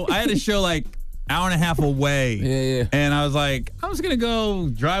show. I had a show like hour and a half away. Yeah. And I was like, I'm just gonna go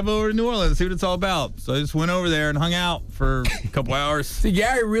drive over to New Orleans and see what it's all about. So I just went over there and hung out for a couple hours. See,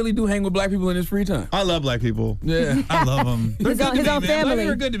 Gary really do hang with black people in his free time. I love black people. Yeah. I love them. They're His good own- to his me, own man. family.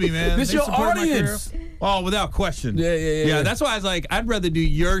 They're good to me, man. This They your support my audience. career. Oh, without question. Yeah. That's why I was like, I'd rather do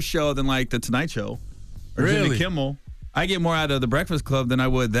your show than like the Tonight Show or Jimmy Really? Kimmel. I get more out of the Breakfast Club than I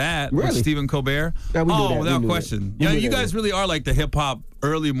would that with Really? Stephen Colbert. Yeah, we knew that. We Without knew question. that. We Yeah, knew you that. guys really are like the hip hop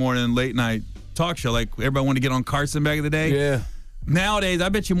early morning, late night talk show. Like everybody wanted to get on Carson back in the day. Yeah. Nowadays, I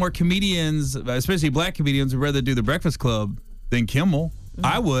bet you more comedians, especially black comedians, would rather do the Breakfast Club than Kimmel.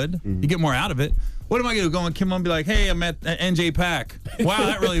 I would. You get more out of it. What am I going to go on Kimmel and be like, hey, I'm at NJ Pack. Wow,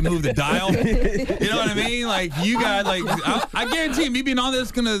 that really moved the dial. You know what I mean? Like, you guys, like, I guarantee me being on this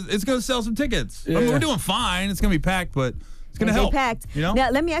it's gonna sell some tickets. I mean, we're doing fine. It's going to be packed, but it's going to help. Packed. You know? Now,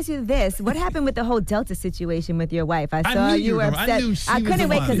 let me ask you this. What happened with the whole Delta situation with your wife? I saw knew you you were were- I upset. knew she I was couldn't the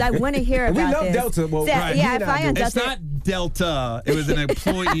wait one. because I want to hear We about love this. Delta. Well, So, right, yeah, he if I am It's Delta. not Delta. It was an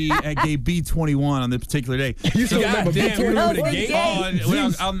employee at gate B21 on this particular day. You still remember damn, you remember the Oh, gate?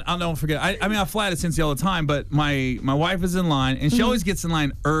 I'll never forget. I mean, I fly to Cincy all the time, but my wife is in line, and she always gets in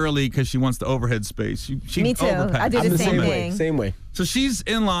line early because she wants the overhead space. She Me too. overpacks. I do I'm the the same same way. thing. Same way. So she's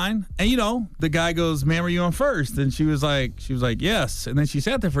in line, and the guy goes, "Ma'am, are you on first?" And she was like, "Yes." And then she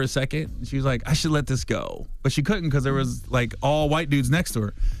sat there for a second, and she was like, "I should let this go," but she couldn't because there was like all white dudes next to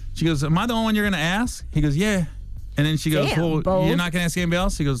her. She goes, "Am I the only one you're gonna ask?" He goes, "Yeah." And then she goes, Damn, "Well, bold. you're not gonna ask anybody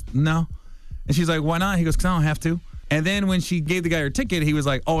else?" He goes, "No." And she's like, "Why not?" He goes, "'Cause I don't have to." And then when she gave the guy her ticket, he was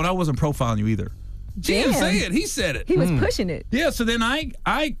like, "Oh, and I wasn't profiling you either." She didn't Damn. say it. He said it. He was pushing it. Yeah, so then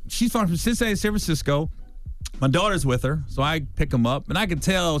she's from Cincinnati, San Francisco. My daughter's with her, so I pick him up, and I could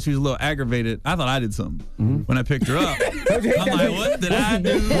tell she was a little aggravated. I thought I did something when I picked her up. I'm like, what did I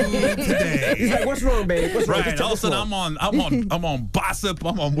do today? He's like, what's wrong, babe? What's wrong? Right. Just tell All of a us sudden, wrong. I'm on Gossip.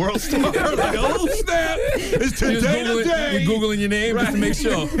 I'm on World Star. Like, oh snap! It's today. You're Googling your name just to make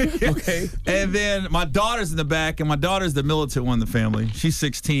sure. Okay. And then my daughter's in the back, and my daughter's the militant one in the family. She's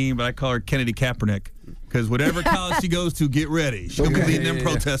 16, but I call her Kennedy Kaepernick. Because whatever college she goes to, get ready. She's going to be leading them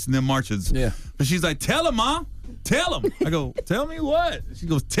protests and them marches. Yeah. But she's like, tell him, Mom. Tell him. I go, tell me what? She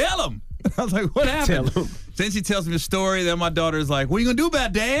goes, tell him. I was like, what happened? Tell him. Then she tells me the story. Then my daughter's like, what are you going to do about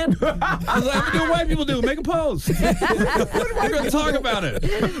it, Dad? I was like, what do white people do? Make a post. We're going to talk about it.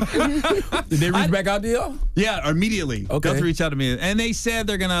 Did they reach back out to y'all? Yeah, immediately. Okay. Got to reach out to me. And they said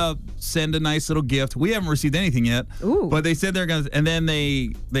they're going to send a nice little gift. We haven't received anything yet. Ooh. But they said they're going to, and then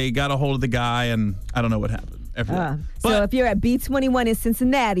they got a hold of the guy, and I don't know what happened after that. So if you're at B21 in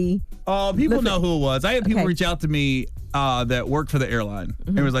Cincinnati, People know who it was. I had people Okay. reach out to me that worked for the airline.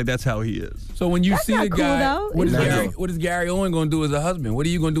 And it was like, that's how he is. So when you That's see not the cool, guy, though. what is Gary Owen going to do as a husband? What are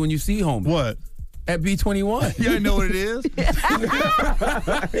you going to do when you see home? What? At B21. You already know what it is?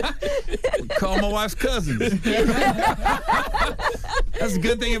 Call my wife's cousins. That's a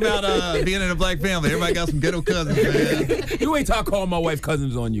good thing about being in a black family. Everybody got some ghetto cousins, man. You ain't talk call my wife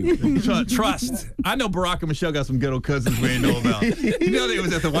cousins on you. Trust. I know Barack and Michelle got some ghetto cousins we ain't know about. You know they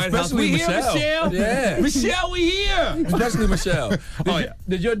was at the White House. Especially We here, Michelle. Michelle? Yeah. Michelle, we here. Especially Michelle. Yeah.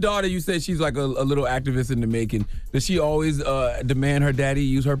 Did your daughter, you said she's like a little activist in the making. Does she always demand her daddy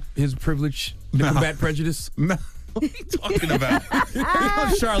use his privilege to combat prejudice? No. What are you talking about?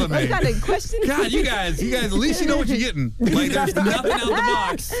 Charlamagne. what kind of question? God, you guys, at least you know what you're getting. Like, there's nothing out the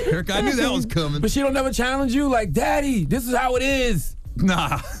box. Eric, I knew that was coming. But she don't never challenge you like, Daddy, this is how it is.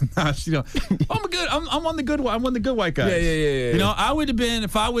 Nah, she don't. I'm on the good one. I'm one of the good white guys. Yeah. You know, I would have been,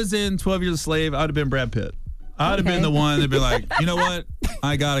 if I was in 12 Years a Slave, I would have been Brad Pitt. I would have been the one that'd be like, you know what?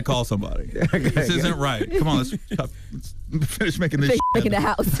 I gotta call somebody. This isn't right. Come on, let's finish making this. Making the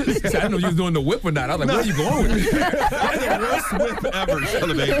house. I didn't know you was doing the whip or not. I was like, where are you going with this? That's the worst whip ever,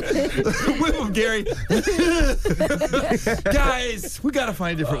 Charlamagne. Whip of Gary. Guys, we gotta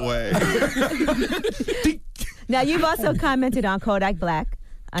find a different way. Now, you've also commented on Kodak Black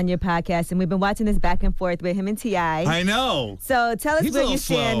on your podcast, and we've been watching this back and forth with him and T.I. I know. So tell us He's a where little you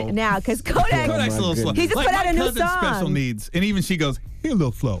stand slow. now, because Kodak's Kodak's a little slow. He just like put out my a new cousin's special song. needs, and even she goes, he's a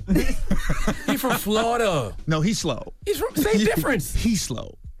little slow. He from Florida. No, he's slow. He's from same difference. He's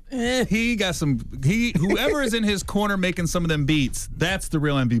slow. He got some. Whoever is in his corner making some of them beats, that's the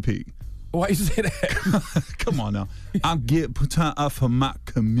real MVP. Why you say that? Come on now. I'll get put up for my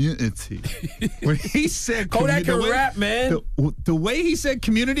community. When he said Kodak the can way- rap, man. The way he said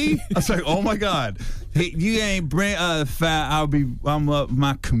community, I was like, oh my God. Hey, you ain't bring fat, I'm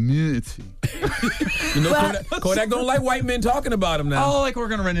my community. You know, Kodak don't like white men talking about him now. Oh, like we're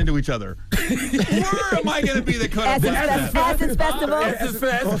gonna run into each other. Where am I gonna be the Kodak Black? Essence Festival. Essence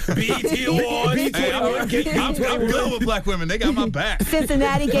Fest. BET Awards. Hey, I'm good with black women. They got my back.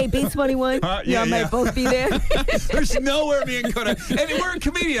 Cincinnati Gay B21. Y'all might both be there. There's nowhere me and Kodak. And we're a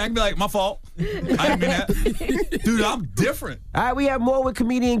comedian. I can be like, my fault. I didn't mean that. Dude, I'm different. All right, we have more with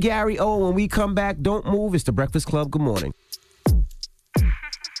comedian Gary Owen. When we come back, don't move. It's The Breakfast Club. Good morning.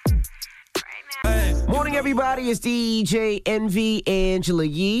 Morning, everybody. It's DJ Envy, Angela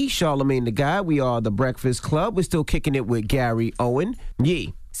Yee, Charlamagne the Guy. We are The Breakfast Club. We're still kicking it with Gary Owen.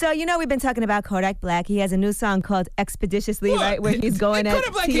 Yee. So, you know, we've been talking about Kodak Black. He has a new song called Expeditiously, right? Where he's going at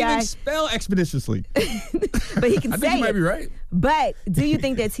Kodak Black T.I. can't even spell expeditiously. But he can I say think you it. might be right. But do you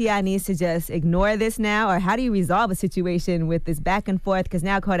think that T.I. needs to just ignore this now? Or how do you resolve a situation with this back and forth? Because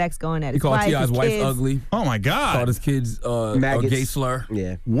now Kodak's going at He his called wife, T.I.'s his wife kids. ugly. Oh, my God. Called his kids a Maggots. gay slur.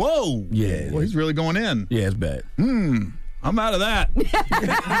 Yeah. Whoa. Yeah. Well, he's really going in. Yeah, it's bad. I'm out of that.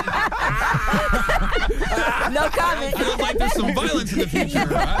 No comment. Feels like there's some violence in the future.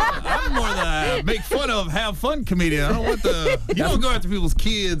 I'm more the make fun of, have fun comedian. I don't want the. You don't go after people's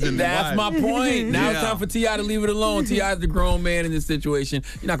kids and That's my wives. point. Now it's time for T.I. to leave it alone. T.I. is the grown man in this situation.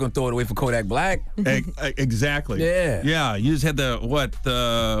 You're not going to throw it away for Kodak Black. Exactly. Yeah. Yeah. You just had what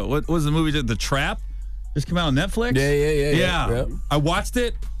was the movie? The Trap just came out on Netflix. Yeah. Yep. I watched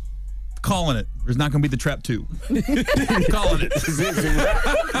it. Calling it. There's not going to be the Trap 2. Calling it.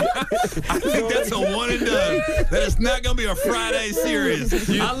 I think that's a one and done. That is not going to be a Friday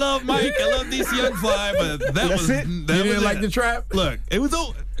series. I love Mike. I love DC Young Fly, but that was it. You didn't like the Trap? Look, it was.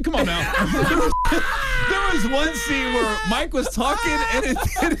 Come on now. There was one scene where Mike was talking, and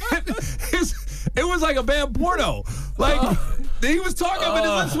it was like a bad porno. Like. He was talking, but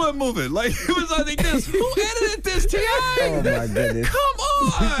his lips weren't moving. Like, it was like this. Who edited this, T.I.? Oh, my goodness. Come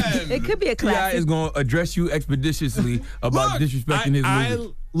on. It could be a T.I. classic. is going to address you expeditiously about disrespecting his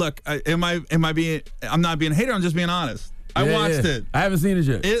movie. I'm not being a hater. I'm just being honest. I watched it. I haven't seen it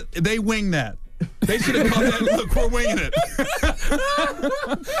yet. They winged that. They should have called that, look, we're winging it.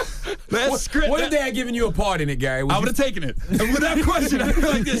 What if they had given you a part in it, Gary? I would have taken it. And without question, I'd be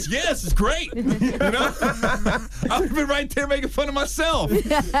like this, yes, it's great. You know? I would have been right there making fun of myself.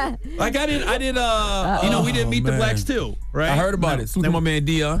 Like I did, we did Meet the Blacks too, right? I heard about it. Salute to my man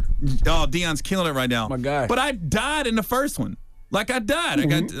Dion. Oh, Dion's killing it right now. My guy. But I died in the first one. Like I died.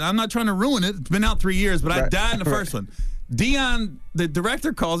 I'm not trying to ruin it. It's been out 3 years, but I died in the first one. Dion, the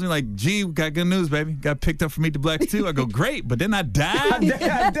director, calls me like, "Gee, we got good news, baby. Got picked up for Meet the Blacks too." I go, "Great," but then I died. In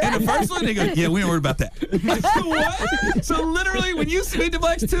the first one, they go, "Yeah, we ain't worried about that." I said, "What?" So literally, when you see Meet the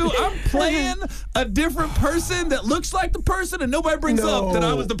Blacks 2, I'm playing a different person that looks like the person, and nobody brings up that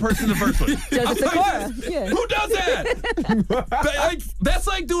I was the person in the first one. Who does that? That's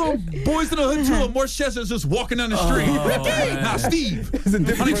like doing Boys in the Hood 2 and Morse Chester's just walking down the street. Nah, Steve.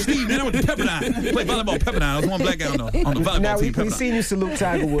 My name's Steve, man. I went to Pepperdine. Played volleyball at Pepperdine. I was one black guy on the volleyball now, team. we've seen you salute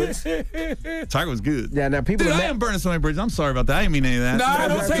Tiger Woods. Tiger was good. Yeah, now people. Dude, I am burning so many bridges. I'm sorry about that. I didn't mean any of that. Nah,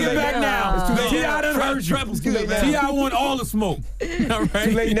 don't take it back now. T.I. done heard you. Trap was good, man. T.I. want all the smoke. All right.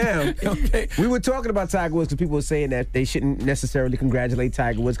 Too late now. Okay. We were talking about Tiger Woods because people were saying that they shouldn't necessarily congratulate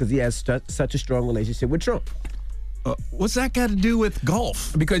Tiger Woods because he has such a strong relationship with Trump. What's that got to do with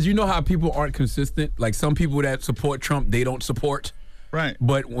golf? Because you know how people aren't consistent. Like some people that support Trump, they don't support. Right.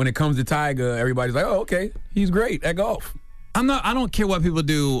 But when it comes to Tiger, everybody's like, "Oh, okay, he's great at golf." I don't care what people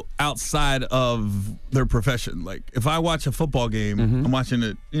do outside of their profession. Like if I watch a football game, I'm watching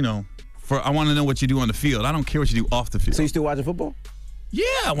it, I want to know what you do on the field. I don't care what you do off the field. So you still watching football? Yeah,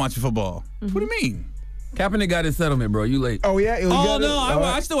 I'm watching football. What do you mean? Kaepernick got his settlement, bro. You late. Oh, yeah?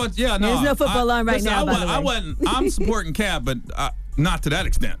 I still watch. Yeah, no. There's no football on right now, by the way. I'm supporting Cap, but not to that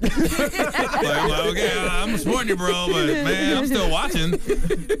extent. Okay, I'm supporting you, bro, but man, I'm still watching.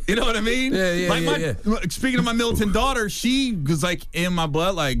 You know what I mean? Yeah. Speaking of my militant daughter, she was like in my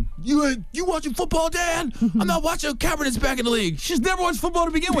blood, like, you watching football, Dad? I'm not watching. Kaepernick's back in the league. She's never watched football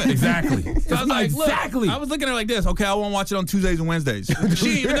to begin with. Exactly. So I was like, look, I was looking at her like this. Okay, I won't watch it on Tuesdays and Wednesdays. She didn't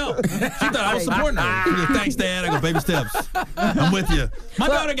even know. She thought I was supporting her. She goes, "Thanks, Dad." I go, "Baby steps. I'm with you." My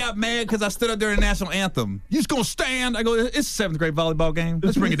daughter got mad because I stood up during the national anthem. You just gonna stand? I go, "It's a seventh grade volleyball game.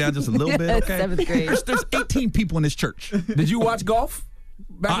 Let's bring it down just a little bit, okay?" 7th grade. There's 18 people in this church. Did you watch golf?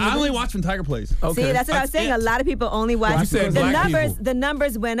 I only watch when Tiger plays. Okay. See, that's what I was saying. A lot of people only watch. You said the black numbers. people. The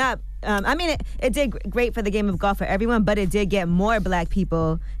numbers went up. I mean, it did great for the game of golf for everyone, but it did get more black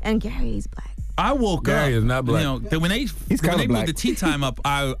people. And Gary's black. I woke up. Gary is not black. When they moved the tea time up,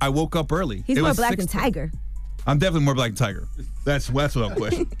 I woke up early. He's more black than Tiger. I'm definitely more black than Tiger. That's without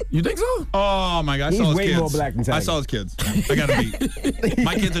question. You think so? Oh my God! I He's saw his way kids. more black than Tiger. I saw his kids. I got to meet.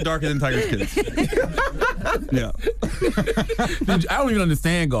 My kids are darker than Tiger's kids. Yeah. Dude, I don't even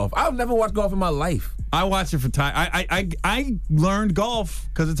understand golf. I've never watched golf in my life. I watched it for Tiger. I learned golf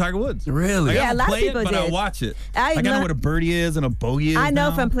because of Tiger Woods. Really? Yeah, a lot of play people it, but did. I watch it. I I know learned- what a birdie is and a bogey is. I know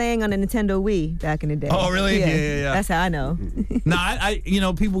now. from playing on the Nintendo Wii back in the day. Oh, really? Yeah. That's how I know.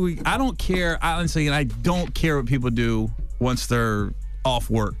 No, people. I don't care. Honestly, and I don't care what people do once they're off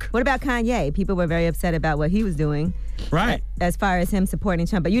work. What about Kanye? People were very upset about what he was doing. Right. As far as him supporting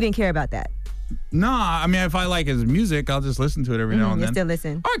Trump, but you didn't care about that. Nah, I mean, if I like his music, I'll just listen to it every now and You then. still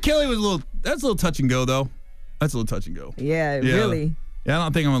listen. R. Kelly was that's a little touch and go, though. That's a little touch and go. Yeah, really. Yeah, I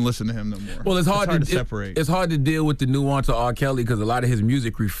don't think I'm gonna listen to him no more. Well, it's hard to separate. It's hard to deal with the nuance of R. Kelly because a lot of his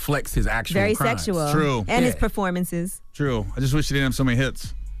music reflects his actual Very crimes. sexual. True. And his performances. True. I just wish he didn't have so many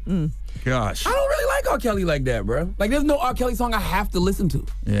hits. Gosh. I don't really like R. Kelly like that, bro. Like, there's no R. Kelly song I have to listen to.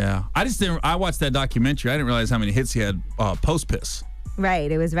 Yeah. I watched that documentary. I didn't realize how many hits he had post piss.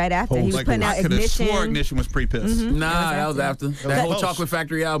 Right. It was right after. He was putting out I could have Ignition. swore Ignition was pre-piss. Nah, that was after. That whole Chocolate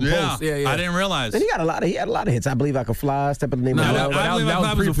Factory album. Post. Yeah. I didn't realize. Then he had a lot of hits. I Believe I Could Fly, Step in the Name of Love. I believe I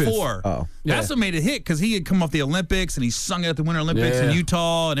was pre-piss. before. Oh. That's what made it hit because he had come off the Olympics and he sung it at the Winter Olympics in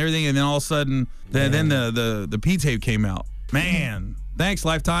Utah and everything, and then all of a sudden, then the P tape came out. Man, thanks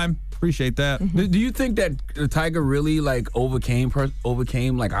Lifetime. Appreciate that. Do you think that Tiger really like overcame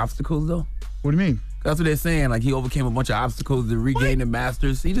like obstacles though? What do you mean? That's what they're saying. Like he overcame a bunch of obstacles to regain the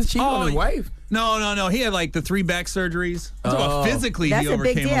Masters. He just cheated on his wife. No. He had like the 3 back surgeries. I'm talking about physically, That's he a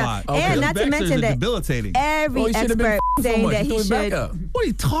big overcame deal. a lot. And not to mention that debilitating. every expert saying that he should. What are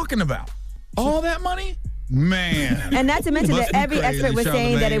you talking about? All that money? Man. And not to mention that every expert was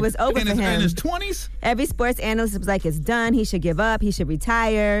saying that it was over for him. In his 20s? Every sports analyst was like, it's done. He should give up. He should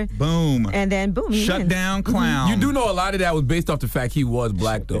retire. Boom. And then boom, he Shut wins. down clown. You do know a lot of that was based off the fact he was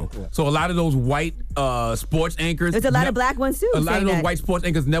black though. So a lot of those white sports anchors. There's a lot of black ones too. A lot of saying those that. white sports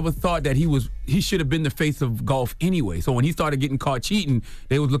anchors never thought that he should have been the face of golf anyway. So when he started getting caught cheating,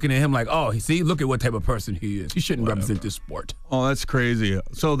 they was looking at him like, oh, see, look at what type of person he is. He shouldn't represent this sport. Oh, that's crazy.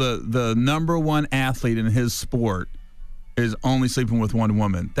 So the number one athlete in his sport is only sleeping with one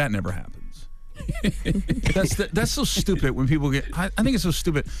woman. That never happens. That's so stupid when people get. I think it's so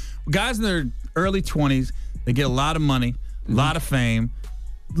stupid. Guys in their early 20s, they get a lot of money, a lot of fame.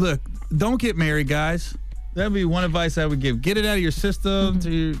 Look, don't get married, guys. That'd be one advice I would give. Get it out of your system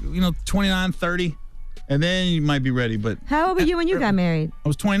to 29, 30, and then you might be ready. But How old were you when you got married? I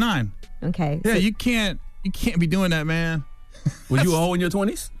was 29. Okay. Yeah, you can't be doing that, man. Was you a hoe in your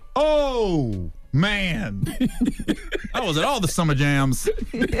 20s? Oh, man. I was at all the summer jams.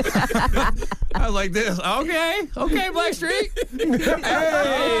 I was like this. Okay, Blackstreet.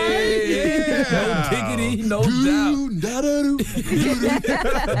 Hey, yeah. No diggity, no doubt.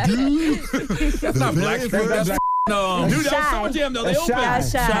 That's not Blackstreet. That's no. Dude, that was summer jam though. They opened.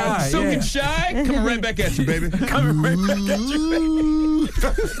 Shy. Soaking Shy. Coming right back at you, baby. Coming right back at you, baby.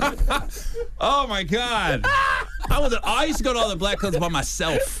 Oh my God. I used to go to all the black clubs by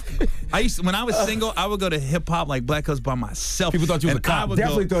myself. When I was single, I would go to hip hop like black clubs by myself. People thought you was a cop.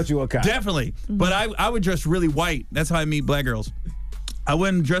 Definitely thought you were a cop. Definitely. But I would dress really white. That's how I meet black girls. I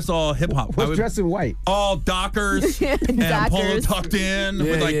wouldn't dress all hip hop. What's dressing white? All Dockers and polo tucked in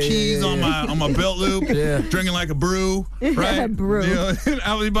with like keys on my belt loop, drinking like a brew, right? Brew.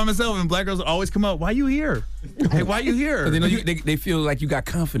 I would be by myself, and black girls would always come up. Why you here? Hey, why you here? They know they feel like you got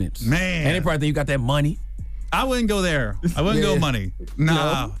confidence, man. And they probably think you got that money. I wouldn't go there. I wouldn't go money.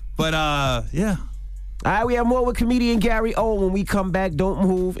 Nah. No. But yeah. All right, we have more with comedian Gary Owen. When we come back, don't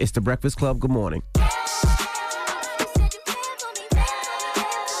move. It's the Breakfast Club. Good morning.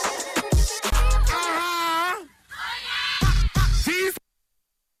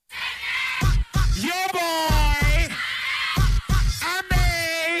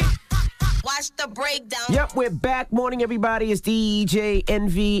 The breakdown. Yep, we're back. Morning, everybody. It's DJ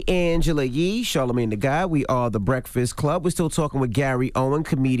Envy, Angela Yee, Charlamagne the Guy. We are the Breakfast Club. We're still talking with Gary Owen,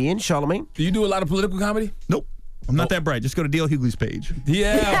 comedian. Charlamagne? Do you do a lot of political comedy? Nope. I'm not that bright. Just go to D.L. Hughley's page.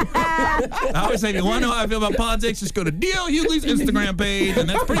 Yeah. I always say, if you want to know how I feel about politics, just go to D.L. Hughley's Instagram page, and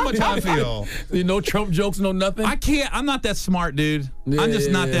that's pretty much how I feel. No Trump jokes, no nothing? I'm not that smart, dude. I'm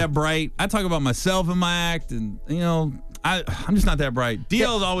just not that bright. I talk about myself in my act, and, I'm just not that bright.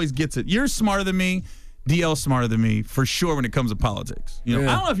 DL always gets it. You're smarter than me. DL's smarter than me, for sure, when it comes to politics. I don't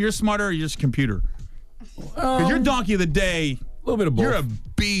know if you're smarter or you're just a computer. Because you're donkey of the day. A little bit of both. You're a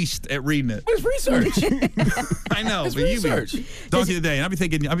beast at reading it. It's research. I know, It's but research. you be donkey of the day, and I be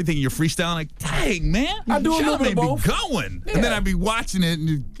thinking you're freestyling like, dang man, I do a little bit of both. Be going, and then I be watching it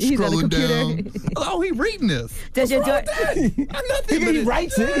and He's on the scrolling computer. down. Oh, he reading this. Does your daughter? Nothing. He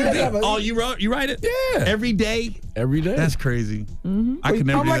writes it. He doesn't have a- Oh, you write it? Yeah. Every day. Every day. That's crazy. I could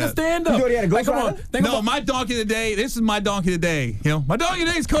never I'm do like that. a stand-up. You thought he had a Like, come on. ghostwriter? Think No, about my donkey of the day. This is my donkey of the day. You know, my donkey of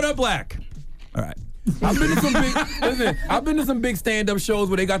the day is Kodak Black. All right. I've been to some big. Listen, I've been to some big stand-up shows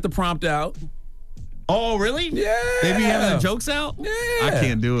where they got the prompt out. Oh, really? Yeah. They be having the jokes out? Yeah. I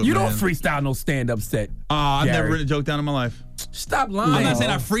can't do it, You man. don't freestyle no stand-up set. I've never Gary. written a joke down in my life. Stop lying. I'm not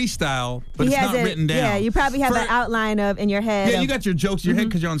saying I freestyle, but He it's has not it- written down. Yeah, you probably have an outline of in your head. Yeah, of- you got your jokes in your head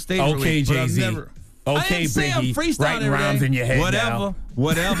because you're on stage. every Okay, week, but I've Jay-Z. never- I Okay, didn't say I'm Biggie. freestyling Writing every rhymes day. in your head Whatever.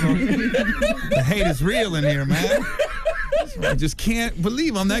 The hate is real in here, man. I just can't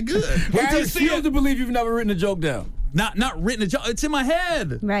believe I'm that good. I refuse to believe you've never written a joke down. Not written a joke. It's in my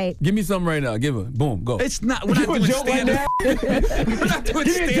head. Right. Give me something right now. Give it. Boom. Go. It's not. We're not doing stand up. We're not doing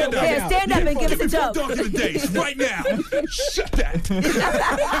stand up. Yeah, stand up and give us a joke. Donkey of the day right now. Shut that.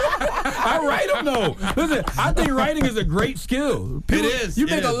 I write them though. Listen, I think writing is a great skill. It is. You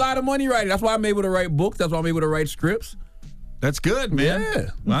It make a is. lot of money writing. That's why I'm able to write books. That's why I'm able to write scripts. That's good, man. Yeah.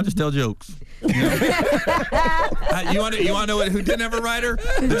 Well, I just tell jokes. You know? You want to know who didn't have a writer?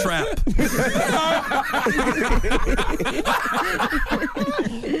 The Trap.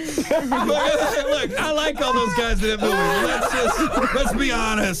 Look, I like all those guys in that movie. Let's be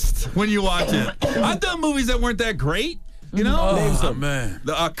honest when you watch it. I've done movies that weren't that great. You know? Oh, man.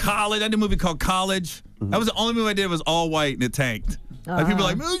 College. I did a movie called College. That was the only movie I did. It was all white and it tanked. Like people are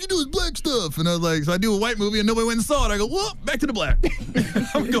like, man, what you do is black stuff. And I was like, so I do a white movie and nobody went and saw it. I go, well, back to the black.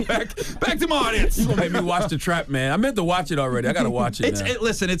 I'm gonna go back to my audience. You gonna make me watch The Trap, man. I meant to watch it already. I gotta watch it now.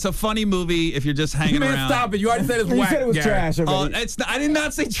 Listen, it's a funny movie if you're just hanging Man, around. stop it. You already said it's You whack, said it was Gary. trash already. I did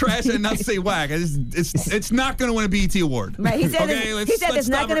not say trash. I did not say whack. It's not going to win a BET award. Right. He said, Okay, he said there's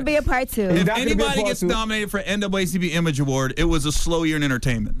not going to be a part 2. If not gonna be a anybody part gets 2. nominated for NAACP Image Award, it was a slow year in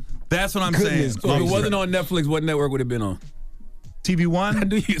entertainment. That's what I'm Goodness saying. So if it wasn't on Netflix, what network would it have been on? TV One. I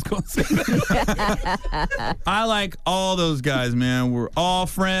knew you was gonna say that. I like all those guys, man. We're all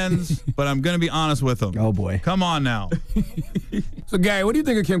friends, but I'm going to be honest with them. Oh, boy. Come on now. So, Gary, what do you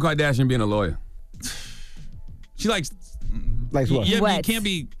think of Kim Kardashian being a lawyer? She likes. Like what? Yeah, but What?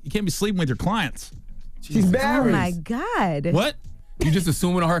 you can't be sleeping with your clients. She's Oh married. my God. What? You just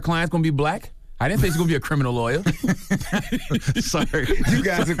assuming her client's gonna be black? I didn't say she's gonna be a criminal lawyer. Sorry. You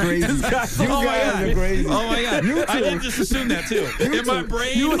guys are crazy. You guys are crazy. Oh my God. You I too. did just assume that too. In my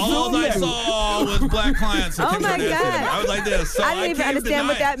brain, You all assumed I that. saw was black clients. of Oh Kim my Kardashian. God. I was like this. So I didn't even can't understand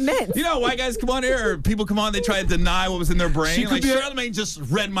what deny that it. meant. You know, white guys come on here, or people come on, they try to deny what was in their brain. She could Like be a- Charlamagne just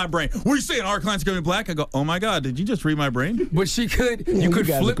read my brain. What are you saying? Our clients are going to be black? I go, oh my God, did you just read my brain? But she could, You you could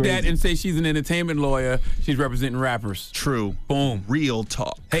guys are flip that crazy. and say she's an entertainment lawyer. She's representing rappers. True. Boom. Real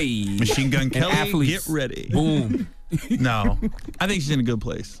talk. Hey. Machine Gun And Kelly, athletes. get ready. Boom. No, I think she's in a good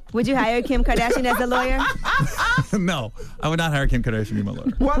place. Would you hire Kim Kardashian as a lawyer? No, I would not hire Kim Kardashian to be my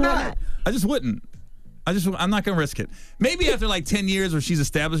lawyer. Why not? I just wouldn't. I'm not going to risk it. Maybe after like 10 years where she's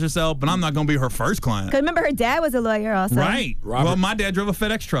established herself, but I'm not going to be her first client. Because remember, her dad was a lawyer also. Right. Robert. Well, my dad drove a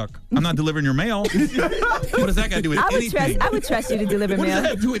FedEx truck. I'm not delivering your mail. What does that got to do with anything? I would trust you to deliver What does mail. that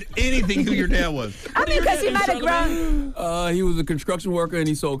have to do with anything who your dad was? I mean, because he might have grown. He was a construction worker and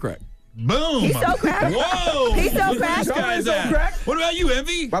he sold crack. Boom. He sold crack. Whoa. He sold crack. This guy's sold at. crack. What about you,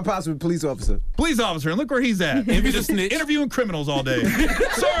 Envy? My pops was a police officer. Police officer, and look where he's at. Envy's a just snitch. interviewing criminals all day.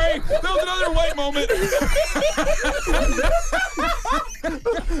 Sorry, that was another white moment.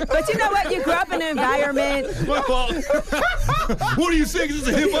 But you know what? You grew up in an environment. Well, what are you saying? Is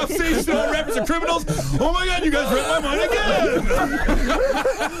this a hip hop station? All rappers are criminals? Oh my God, you guys read my mind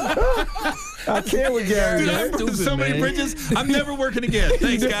again. I can't with Gary. Dude, man. I've burned so many bridges. I'm never working again.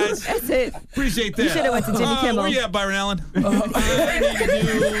 Thanks, guys. That's it. Appreciate that. You should have went to Jimmy Kimmel. Where you at, Byron Allen? I need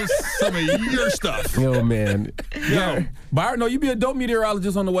to do some of your stuff. Yo, man. Yo, Byron, no, you be a dope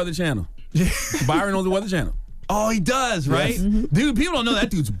meteorologist on the Weather Channel. Byron on the Weather Channel. Oh, he does, right? Dude, people don't know that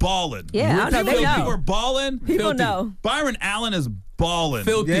dude's balling. Yeah, I don't know. People They know. people are balling. People Filthy. know. Byron Allen is balling.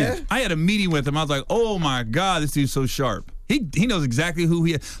 Filthy. Yeah? I had a meeting with him. I was like, oh my God, this dude's so sharp. He knows exactly who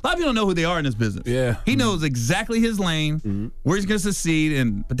he is. A lot of people don't know who they are in this business. Yeah. He knows exactly his lane, where he's going to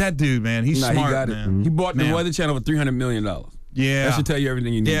succeed. But that dude, man, he's Nah, smart, he got man. it. He bought the Man. Weather Channel for $300 million. Yeah. That should tell you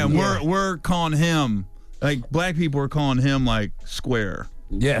everything you need. Yeah, and we're calling him, like black people are calling him like square.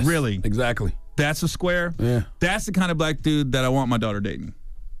 Yes. Really? Exactly. That's a square. Yeah. That's the kind of black dude that I want my daughter dating.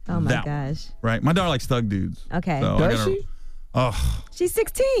 Oh my That one. gosh. Right? My daughter likes thug dudes. Okay. So Does she? Oh, She's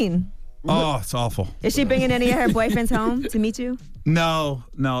 16. Oh, it's awful. Is she bringing any of her boyfriends home to meet you? No,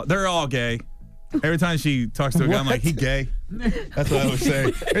 they're all gay. Every time she talks to a guy, I'm like, he gay. That's what I always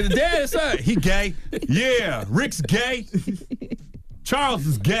say. Hey, Dad, it's that. He gay. Yeah, Rick's gay. Charles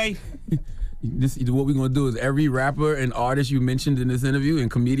is gay. What we're going to do is every rapper and artist you mentioned in this interview and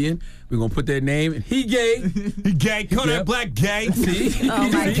comedian, we're going to put their name and he gay. He gay. Kodak Black gay. See? Oh,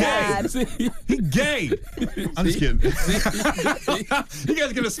 my God. He gay. I'm just kidding. You guys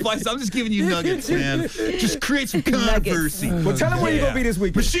are going to splice. I'm just giving you nuggets, man. Just create some controversy. Well, tell him where you're going to be this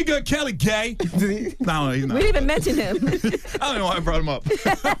weekend. Machine Gun Kelly gay. No, he's not. We didn't even mention him. I don't know why I brought him up.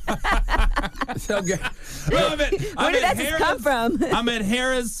 So gay. Where did that just come from? I'm at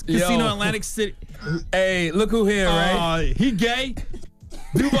Harrah's Casino, Atlantic City. Hey, look who here, right? He gay.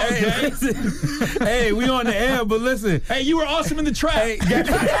 Duval gay. Hey, we on the air, but listen. Hey, you were awesome in the trap. Hey, you killed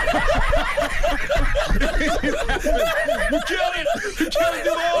it. You killed it,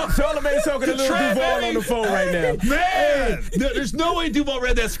 Duval. Charlamagne's talking to little Duval on the phone right now. Man, there's no way Duval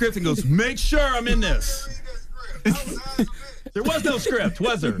read that script and goes, make sure I'm in this. There was no script,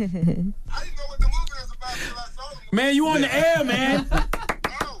 was there? Man, you on the air, man.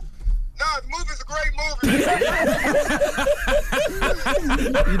 No, the movie's a great movie.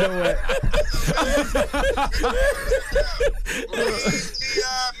 You know what?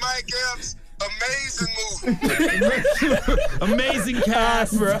 Mike Epps, amazing movie. Amazing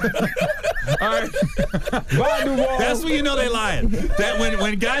cast, bro. All right. That's when you know they lying. That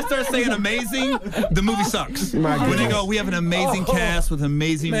when guys start saying amazing, the movie sucks. When they go, we have an amazing cast with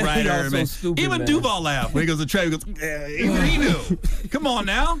amazing writer. So stupid, even man. Duval laughed when he goes to Trey. He goes, even he knew. Come on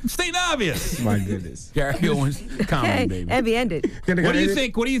now, stating obvious. My goodness. Gary Owens, comedy, baby. Envy ended. What do you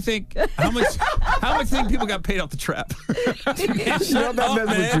think? What do you think? How much think people got paid off the trap? Shut up,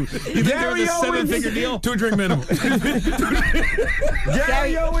 man. You think there was a 7-figure deal? 2-drink minimum.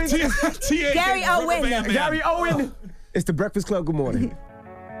 Gary Owens. Gary Owen. Gary Owen. It's the Breakfast Club. Good morning.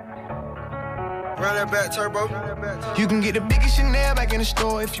 Run that back, Turbo. You can get the biggest Chanel back in the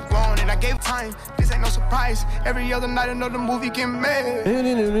store if you want it. I gave time. This ain't no surprise. Every other night I know the movie get mad.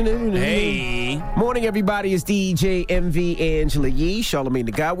 Hey. Morning, everybody. It's DJ MV Angela Yee, Charlamagne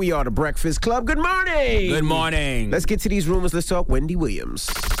the Guy. We are the Breakfast Club. Good morning. Good morning. Let's get to these rumors. Let's talk Wendy Williams.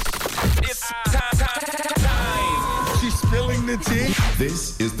 It's time. She's spilling the tea.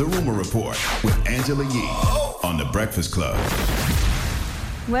 This is the Rumor Report with Angela Yee on the Breakfast Club.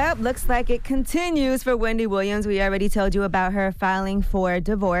 Well, looks like it continues for Wendy Williams. We already told you about her filing for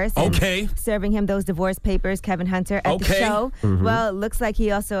divorce. Okay. Serving him those divorce papers, Kevin Hunter, at the show. Mm-hmm. Well, it looks like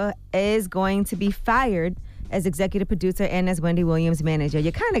he also is going to be fired as executive producer and as Wendy Williams' manager.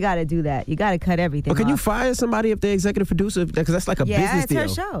 You kind of got to do that. You got to cut everything But can you off. fire somebody if they're executive producer? Because that's like a business deal. Yeah,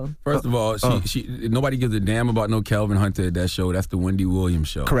 it's her show. First of all, nobody gives a damn about no Kelvin Hunter at that show. That's the Wendy Williams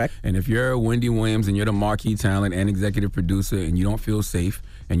show. Correct. And if you're Wendy Williams and you're the marquee talent and executive producer and you don't feel safe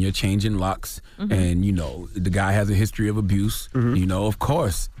and you're changing locks and, you know, the guy has a history of abuse, you know, of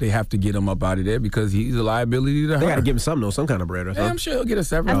course they have to get him up out of there because he's a liability to her. They got to give him some kind of bread or something. Yeah, I'm sure he'll get a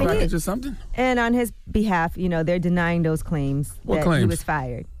severance package or something. And on his behalf, you know, they're denying those claims What that claims? he was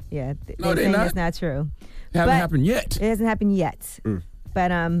fired. Yeah, No, they're saying not. it's not true. It hasn't But happened yet. It hasn't happened yet. But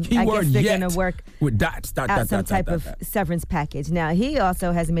I Keyword guess they're yet. going to work With dots, out some type of severance package. Now, he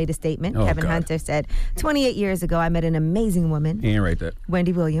also has made a statement. Oh, Kevin God. Hunter said, 28 years ago, I met an amazing woman, He ain't right that.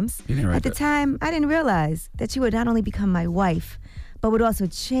 Wendy Williams. He didn't write At the that. time, I didn't realize that she would not only become my wife, but would also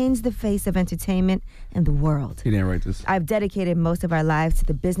change the face of entertainment and the world. He didn't write this. I've dedicated most of our lives to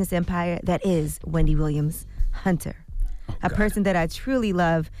the business empire that is Wendy Williams Hunter. A person that I truly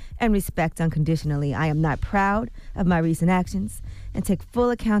love and respect unconditionally. I am not proud of my recent actions and take full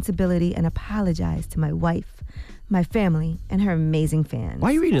accountability and apologize to my wife, my family, and her amazing fans. Why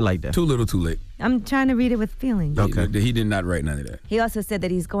are you reading it like that? Too little, too late. I'm trying to read it with feelings. Okay. He did not write none of that. He also said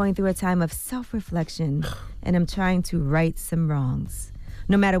that he's going through a time of self-reflection and I'm trying to right some wrongs.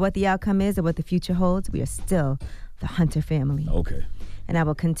 No matter what the outcome is or what the future holds, we are still the Hunter family. Okay. And I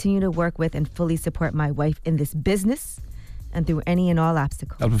will continue to work with and fully support my wife in this business and through any and all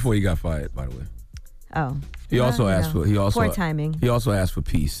obstacles. That was before he got fired, by the way. Oh. He also Well, asked you for. know, He also. poor timing. He also asked for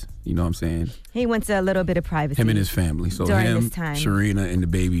peace. You know what I'm saying? He wants a little bit of privacy. Him and his family. So during him, this time. Sharina, and the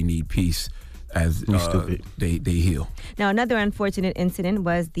baby need peace as they heal. Now, another unfortunate incident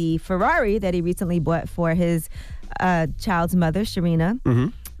was the Ferrari that he recently bought for his child's mother, Sharina.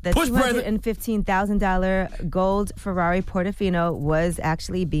 The $215,000 gold Ferrari Portofino was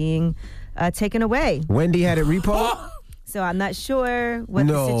actually being taken away. Wendy had it repo? So I'm not sure what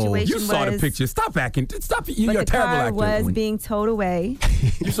the situation was. You saw the pictures. Stop acting. Stop. You're a the terrible car actor. was being towed away.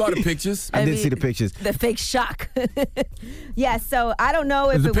 You saw the pictures? I did see the pictures. The fake shock. Yeah, so I don't know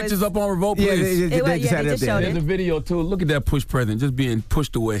if Is the it was... pictures up on Revolt, please? They just had it up there. There's a video, too. Look at that push present just being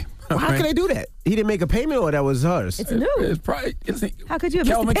pushed away. How can they do that? He didn't make a payment, or that was hers? It's new. It's probably... How could you have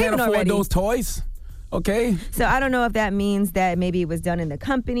missed the Kelvin payment can't afford already? those toys. Okay. So I don't know if that means that maybe it was done in the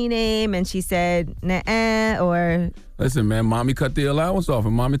company name and she said, nah, or... Listen, man, mommy cut the allowance off.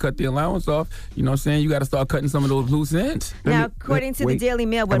 And mommy cut the allowance off, you know what I'm saying? You got to start cutting some of those loose ends. Now, according to the Daily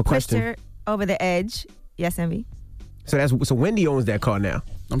Mail, what pushed her over the edge... Yes, Envy? So Wendy owns that car now.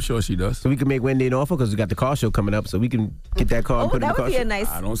 I'm sure she does. So we can make Wendy an offer because we got the car show coming up, so we can get that car and put it in the car show. That would be a nice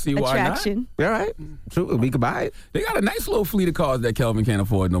I don't see why attraction. not. All right. True. We could buy it. They got a nice little fleet of cars that Kelvin can't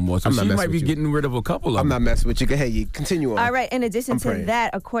afford no more. So she might be getting rid of a couple of them. I'm not messing with you. Hey, you continue on. All right. In addition to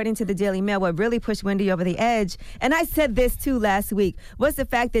that, according to the Daily Mail, what really pushed Wendy over the edge, and I said this too last week, was the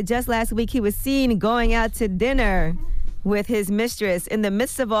fact that just last week he was seen going out to dinner with his mistress. In the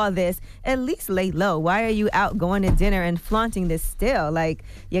midst of all this, at least lay low. Why are you out going to dinner and flaunting this still? Like,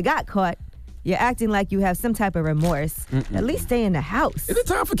 you got caught. You're acting like you have some type of remorse. At least stay in the house. Is it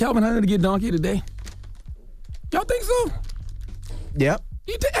time for Calvin Hunter to get donkey today? Y'all think so? Yep.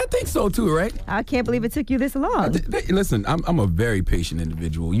 I think so too, right? I can't believe it took you this long. Listen, I'm a very patient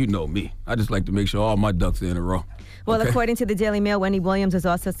individual. You know me. I just like to make sure all my ducks are in a row. Well, according to the Daily Mail, Wendy Williams was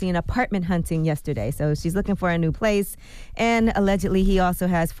also seen apartment hunting yesterday. So she's looking for a new place. And allegedly, he also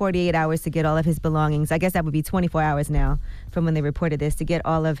has 48 hours to get all of his belongings. I guess that would be 24 hours now from when they reported this, to get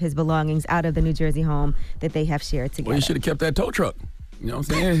all of his belongings out of the New Jersey home that they have shared together. Well, you should have kept that tow truck. You know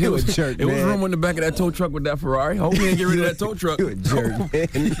what I'm saying? You a jerk, It was man. room in the back of that tow truck with that Ferrari. Hope we didn't get rid of that tow truck. You a jerk, man.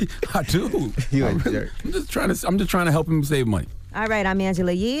 I do. You a jerk. I'm just trying to help him save money. All right, I'm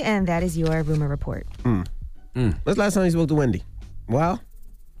Angela Yee, and that is your rumor report. When's the last time you spoke to Wendy? Wow.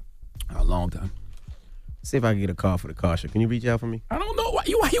 A long time. See if I can get a call for the car show. Can you reach out for me? I don't know.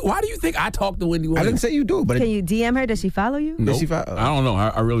 Why do you think I talk to Wendy Williams? I didn't say you do, but Can you DM her? Does she follow you? Nope. Does she follow? I don't know.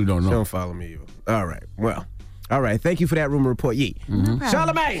 I really don't know. She don't follow me either. All right. Well. All right. Thank you for that rumor report, Yee.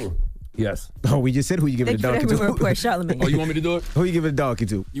 Charlamagne. Yes. Oh, we just said who you giving the donkey to. Rumor report, Charlamagne. Oh, you want me to do it? Who you giving the donkey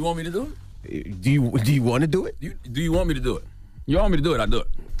to? You want me to do it? Do you want to do it? Do you want me to do it? You want me to do it? I'll do it.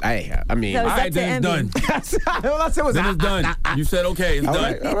 I mean, So all it's right, up to then it's done. all I said was Then it's done. You said okay, it's all done.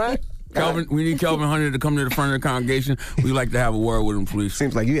 right, all right. Calvin, we need Calvin Hunter to come to the front of the congregation. We like to have a word with him, please.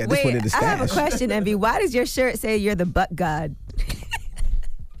 Seems like you had this one in the I stash. have a question, Envy. Why does your shirt say you're the butt god?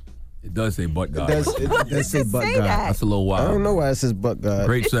 It does say butt God. It does say butt God. That's a little wild. I don't know why it says butt God.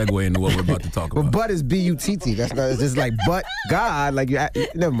 Great segue into what we're about to talk Well, about. butt is B-U-T-T. That's not. It's just like butt God. Like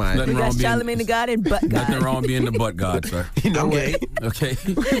never mind. Nothing We wrong got being- Charlamagne the God and butt god. Nothing wrong being the butt God, sir. You know okay. what? Okay.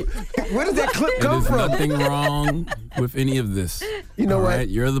 Where does that clip come There's from? nothing wring with any of this. You know All what? right?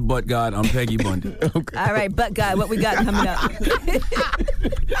 You're the butt God. I'm Peggy Bundy. All right, butt god, what we got coming up?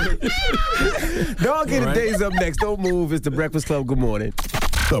 Don't get All the right. days up next. Don't move. It's the Breakfast Club. Good morning.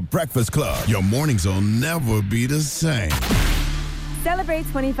 The Breakfast Club. Your mornings will never be the same. Celebrate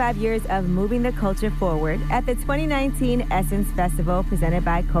 25 years of moving the culture forward at the 2019 Essence Festival presented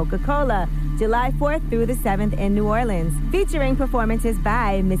by Coca-Cola, July 4th through the 7th in New Orleans, featuring performances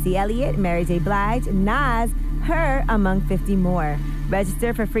by Missy Elliott, Mary J. Blige, Nas, Her, among 50 more.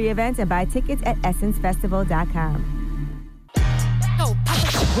 Register for free events and buy tickets at essencefestival.com.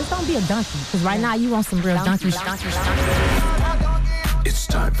 Just don't be a donkey, because right now you want some real donkey. It's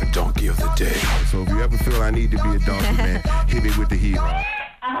time for Donkey of the Day. So if you ever feel I need to be a donkey, man, hit it with the hero.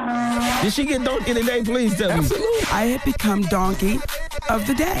 Did she get donkey today? Please tell me. I have become donkey of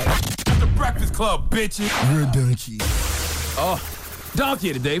the day. The Breakfast Club, bitches. You're a donkey. Oh, Donkey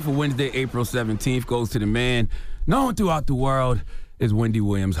of the Day for Wednesday, April 17th goes to the man known throughout the world as Wendy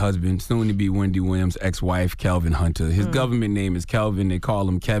Williams' husband, soon to be Wendy Williams' ex-wife, Kelvin Hunter. His government name is Kelvin. They call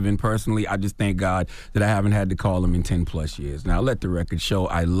him Kevin. Personally, I just thank God that I haven't had to call him in 10 plus years. Now, let the record show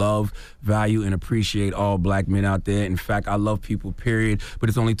I love, value, and appreciate all black men out there. In fact, I love people, period. But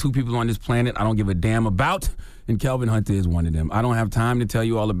it's only two people on this planet I don't give a damn about. And Kelvin Hunter is one of them. I don't have time to tell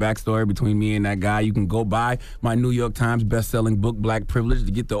you all the backstory between me and that guy. You can go buy my New York Times best-selling book, Black Privilege,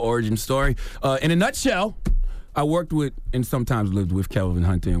 to get the origin story. In a nutshell, I worked with and sometimes lived with Kelvin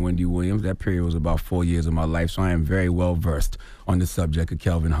Hunter and Wendy Williams. That period was about 4 years of my life, so I am very well versed on the subject of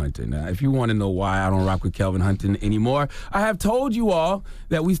Kelvin Hunter. Now, if you want to know why I don't rock with Kelvin Hunter anymore, I have told you all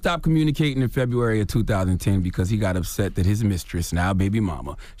that we stopped communicating in February of 2010 because he got upset that his mistress, now baby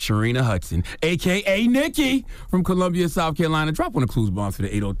mama, Sharina Hudson, a.k.a. Nikki, from Columbia, South Carolina, drop on the clues bombs for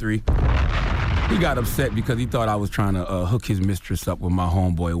the 803. He got upset because he thought I was trying to hook his mistress up with my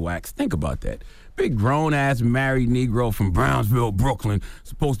homeboy Wax. Think about that. big grown-ass married Negro from Brownsville, Brooklyn,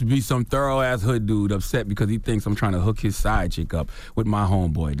 supposed to be some thorough-ass hood dude upset because he thinks I'm trying to hook his side chick up with my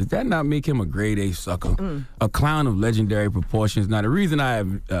homeboy. Does that not make him a grade A sucker? A clown of legendary proportions. Now, the reason I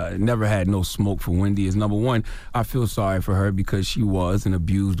have never had no smoke for Wendy is, number one, I feel sorry for her because she was an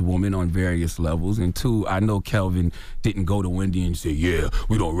abused woman on various levels. And two, I know Kelvin didn't go to Wendy and say, yeah,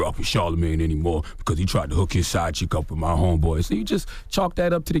 we don't rock with Charlamagne anymore because he tried to hook his side chick up with my homeboy. So you just chalk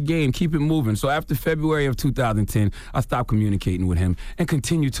that up to the game, keep it moving. So after February of 2010, I stopped communicating with him and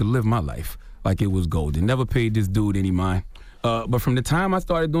continued to live my life like it was golden. Never paid this dude any mind. But from the time I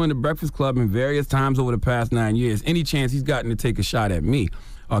started doing the Breakfast Club and various times over the past 9 years, any chance he's gotten to take a shot at me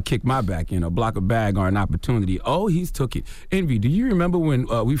or kick my back in or block a bag or an opportunity, he's took it. Envy, do you remember when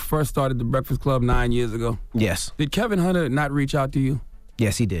we first started the Breakfast Club 9 years ago? Yes. Did Kevin Hunter not reach out to you?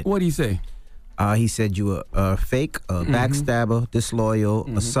 Yes, he did. What did he say? He said you were a fake, a backstabber, disloyal,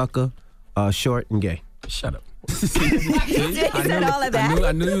 a sucker, short, and gay. Shut up. He said all of that.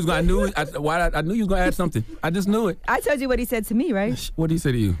 I knew you was gonna add something. I just knew it. I told you what he said to me, right? What did he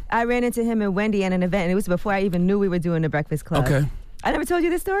say to you? I ran into him and Wendy at an event, and it was before I even knew we were doing the Breakfast Club. Okay. I never told you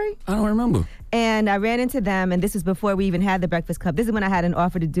this story? I don't remember. And I ran into them, and this was before we even had the Breakfast Club. This is when I had an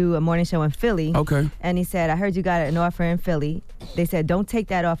offer to do a morning show in Philly. Okay. And he said, I heard you got an offer in Philly. They said, don't take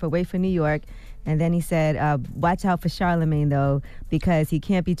that offer, wait for New York. And then he said, watch out for Charlamagne, though, because he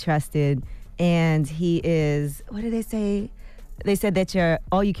can't be trusted. And he is, what did they say? They said that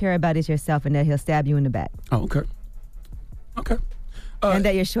all you care about is yourself and that he'll stab you in the back. Oh, okay. Okay. And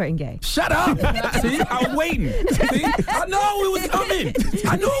that you're short and gay. Shut up! See, I was waiting. See, I know it was coming.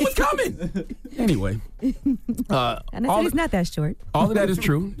 I knew it was coming. Anyway. And I said he's not that short. All of that is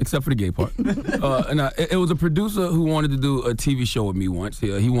true, except for the gay part. It was a producer who wanted to do a TV show with me once.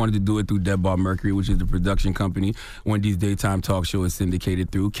 He wanted to do it through Dead Bar Mercury, which is the production company Wendy's daytime talk show is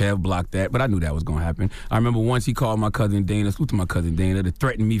syndicated through. Kev blocked that, but I knew that was going to happen. I remember once he called my cousin Dana, salute to my cousin Dana, to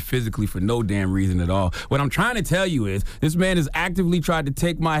threaten me physically for no damn reason at all. What I'm trying to tell you is this man is actively tried to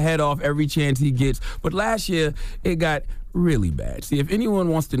take my head off every chance he gets. But last year, it got really bad. See, if anyone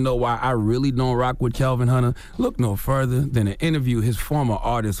wants to know why I really don't rock with Kelvin Hunter, look no further than an interview his former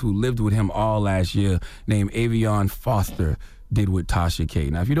artist who lived with him all last year named Avion Foster did with Tasha K.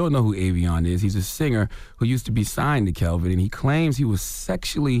 Now, if you don't know who Avion is, he's a singer who used to be signed to Kelvin, and he claims he was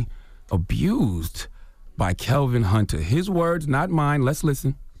sexually abused by Kelvin Hunter. His words, not mine. Let's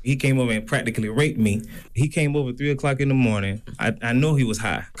listen. He came over and practically raped me. He came over 3 o'clock in the morning. I know he was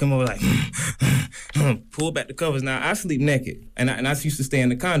high. Come over like, pull back the covers. Now, I sleep naked, and I used to stay in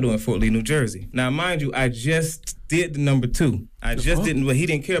the condo in Fort Lee, New Jersey. Now, mind you, I just did the number 2. I just didn't, but he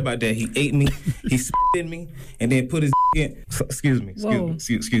didn't care about that. He ate me, he spit in me, and then put his in. Excuse me. And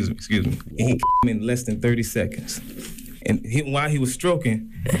he me in less than 30 seconds. And while he was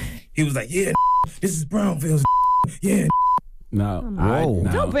stroking, he was like, yeah, this is Brownville's, yeah. Now,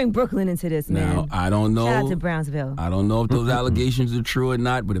 don't bring Brooklyn into this, man. Now, I don't know. Shout out to Brownsville. I don't know if those allegations are true or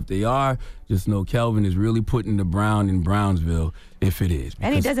not, but if they are, just know Kelvin is really putting the brown in Brownsville if it is.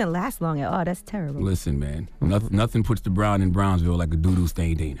 And he doesn't last long at all. That's terrible. Listen, man, nothing puts the brown in Brownsville like a doo-doo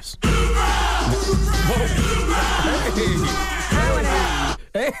stained anus.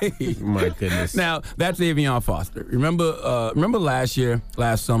 Hey, my goodness. Now, that's Avion Foster. Remember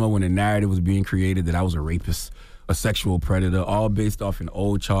last summer when the narrative was being created that I was a rapist, a sexual predator, all based off an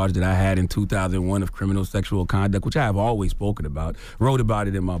old charge that I had in 2001 of criminal sexual conduct, which I have always spoken about, wrote about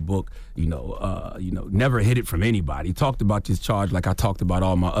it in my book, never hid it from anybody, talked about this charge like I talked about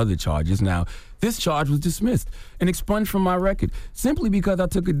all my other charges. Now, this charge was dismissed and expunged from my record simply because I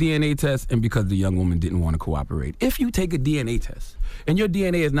took a DNA test and because the young woman didn't want to cooperate. If you take a DNA test and your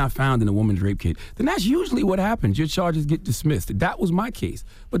DNA is not found in a woman's rape kit, then that's usually what happens. Your charges get dismissed. That was my case.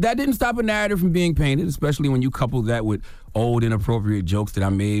 But that didn't stop a narrative from being painted, especially when you couple that with old inappropriate jokes that I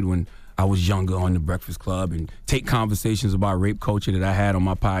made when I was younger on the Breakfast Club, and take conversations about rape culture that I had on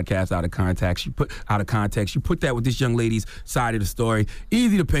my podcast out of context. You put that with this young lady's side of the story.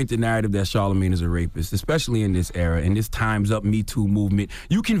 Easy to paint the narrative that Charlamagne is a rapist, especially in this era, in this Time's Up Me Too movement.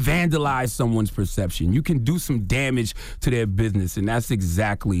 You can vandalize someone's perception. You can do some damage to their business, and that's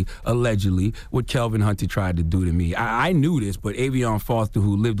exactly, allegedly, what Kelvin Hunter tried to do to me. I knew this, but Avion Foster,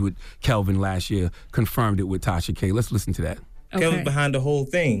 who lived with Kelvin last year, confirmed it with Tasha K. Let's listen to that. Kelvin behind the whole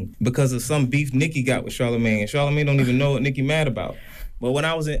thing because of some beef Nicki got with Charlamagne. And Charlamagne don't even know what Nicki mad about. But when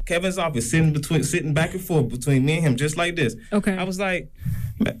I was in Kevin's office, sitting back and forth between me and him, just like this, I was like,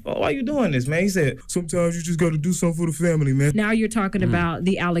 Man, why you doing this, man? He said, sometimes you just got to do something for the family, man. Now you're talking about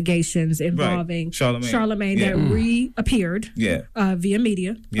the allegations involving Charlamagne that reappeared via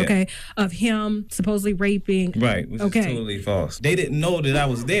media, okay, of him supposedly raping. Right, which is totally false. They didn't know that I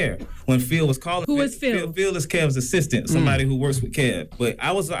was there when Phil was calling. Who is Phil? Phil is Kev's assistant, somebody who works with Kev. But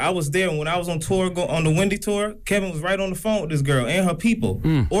I was there, and when I was on tour, on the Wendy tour, Kevin was right on the phone with this girl and her people,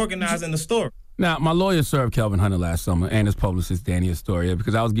 organizing the story. Now, my lawyer served Kelvin Hunter last summer and his publicist, Danny Astoria,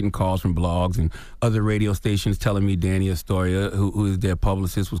 because I was getting calls from blogs and other radio stations telling me Danny Astoria, who is their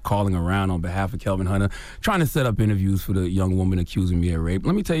publicist, was calling around on behalf of Kelvin Hunter, trying to set up interviews for the young woman accusing me of rape.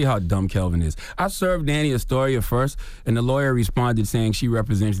 Let me tell you how dumb Kelvin is. I served Danny Astoria first, and the lawyer responded saying she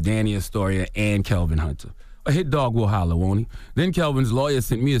represents Danny Astoria and Kelvin Hunter. A hit dog will holler, won't he? Then Kelvin's lawyer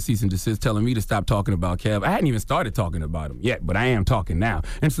sent me a cease and desist telling me to stop talking about Kev. I hadn't even started talking about him yet, but I am talking now.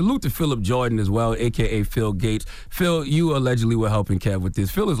 And salute to Philip Jordan as well, a.k.a. Phil Gates. Phil, you allegedly were helping Kev with this.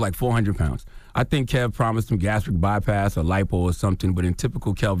 Phil is like 400 pounds. I think Kev promised him gastric bypass or lipo or something, but in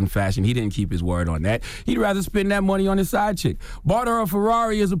typical Kelvin fashion, he didn't keep his word on that. He'd rather spend that money on his side chick. Bought her a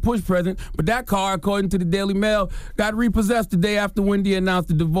Ferrari as a push present, but that car, according to the Daily Mail, got repossessed the day after Wendy announced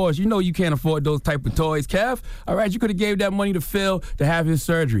the divorce. You know you can't afford those type of toys, Kev. All right, you could have gave that money to Phil to have his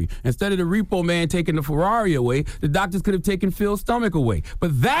surgery. Instead of the repo man taking the Ferrari away, the doctors could have taken Phil's stomach away.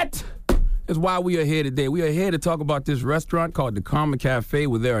 But that is why we are here today. We are here to talk about this restaurant called the Karma Cafe,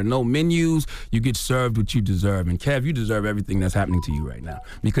 where there are no menus. You get served what you deserve. And Kev, you deserve everything that's happening to you right now,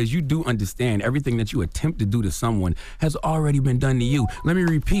 because you do understand everything that you attempt to do to someone has already been done to you. Let me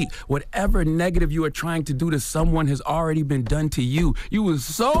repeat, whatever negative you are trying to do to someone has already been done to you. You were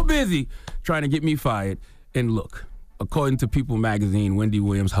so busy trying to get me fired. And look, according to People magazine, Wendy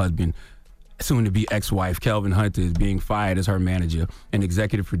Williams' husband, soon-to-be ex-wife, Kelvin Hunter, is being fired as her manager and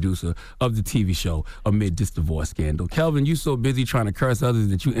executive producer of the TV show amid this divorce scandal. Kelvin, you so busy trying to curse others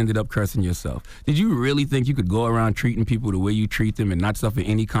that you ended up cursing yourself. Did you really think you could go around treating people the way you treat them and not suffer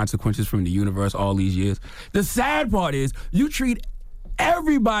any consequences from the universe all these years? The sad part is you treat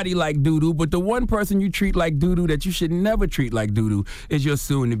everybody like doo-doo, but the one person you treat like doo-doo that you should never treat like doo-doo is your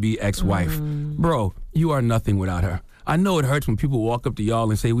soon-to-be ex-wife. Bro, you are nothing without her. I know it hurts when people walk up to y'all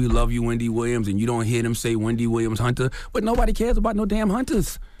and say, we love you, Wendy Williams, and you don't hear them say Wendy Williams Hunter, but nobody cares about no damn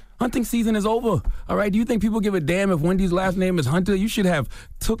Hunters. Hunting season is over, all right? Do you think people give a damn if Wendy's last name is Hunter? You should have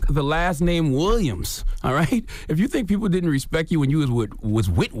took the last name Williams, all right? If you think people didn't respect you when you was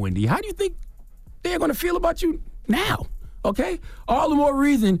with Wendy, how do you think they're going to feel about you now? Okay? All the more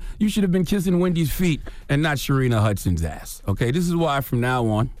reason you should have been kissing Wendy's feet and not Sharina Hudson's ass. Okay? This is why from now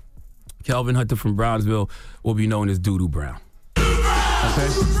on, Kelvin Hunter from Brownsville will be known as Doodoo Brown. Okay?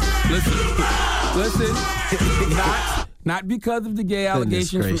 Listen. Not because of the gay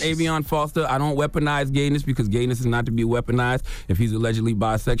allegations from Avion Foster. I don't weaponize gayness because gayness is not to be weaponized. If he's allegedly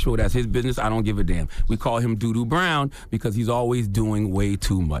bisexual, that's his business. I don't give a damn. We call him Doodoo Brown because he's always doing way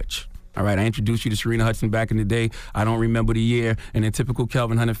too much. All right, I introduced you to Sharina Hudson back in the day. I don't remember the year, and in typical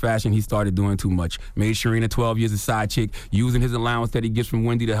Kelvin Hunter fashion, he started doing too much. Made Sharina 12 years a side chick, using his allowance that he gets from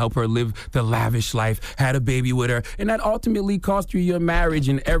Wendy to help her live the lavish life, had a baby with her, and that ultimately cost you your marriage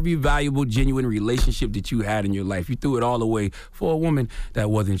and every valuable, genuine relationship that you had in your life. You threw it all away for a woman that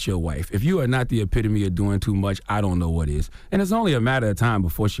wasn't your wife. If you are not the epitome of doing too much, I don't know what is. And it's only a matter of time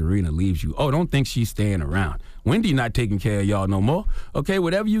before Sharina leaves you. Oh, don't think she's staying around. Wendy not taking care of y'all no more. Okay,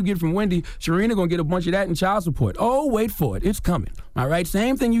 whatever you get from Wendy, Sharina gonna get a bunch of that in child support. Oh, wait for it. It's coming. All right,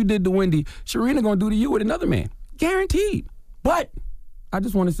 same thing you did to Wendy, Sharina gonna do to you with another man. Guaranteed. But I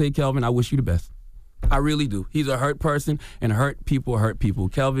just want to say, Kelvin, I wish you the best. I really do. He's a hurt person, and hurt people hurt people.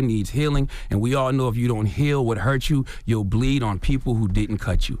 Kelvin needs healing, and we all know if you don't heal what hurt you, you'll bleed on people who didn't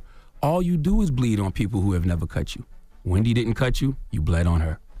cut you. All you do is bleed on people who have never cut you. Wendy didn't cut you, you bled on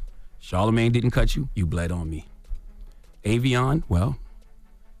her. Charlamagne didn't cut you, you bled on me. Avion, well,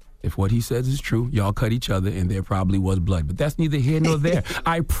 if what he says is true, y'all cut each other and there probably was blood. But that's neither here nor there.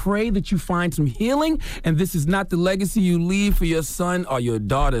 I pray that you find some healing, and this is not the legacy you leave for your son or your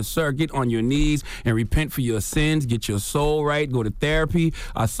daughter. Sir, get on your knees and repent for your sins. Get your soul right. Go to therapy.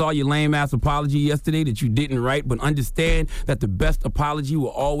 I saw your lame-ass apology yesterday that you didn't write, but understand that the best apology will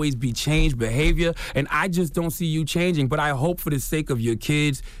always be changed behavior, and I just don't see you changing, but I hope for the sake of your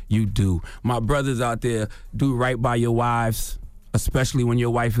kids, you do. My brothers out there, do right by your wives, especially when your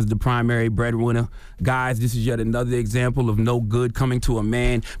wife is the primary breadwinner. Guys, this is yet another example of no good coming to a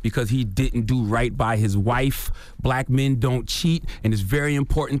man because he didn't do right by his wife. Black men don't cheat, and it's very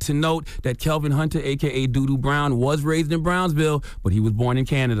important to note that Kelvin Hunter, a.k.a. Doodoo Brown, was raised in Brownsville, but he was born in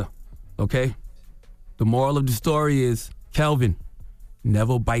Canada, okay? The moral of the story is, Kelvin,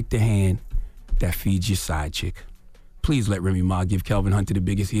 never bite the hand that feeds your side chick. please let Remy Ma give Kelvin Hunter the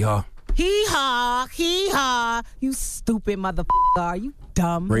biggest hee-haw. Hee-haw, hee-haw. You stupid motherfucker. Are you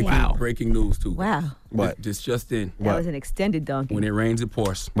dumb? Breaking news, too. Wow. What? Just in. That was an extended donkey. When it rains, it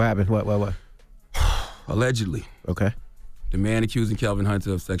pours. What happened? What? Allegedly. Okay. The man accusing Kelvin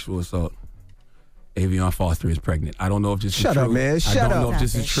Hunter of sexual assault, Avion Foster, is pregnant. I don't know if this is true. Shut up, man. Shut up. I don't know if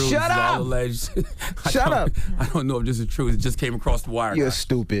this is true. Shut this up. Is all alleged. Shut up. I don't know if this is true. It just came across the wire. You're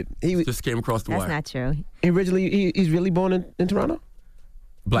stupid. It just came across the wire. That's not true. Originally, he's really born in Toronto?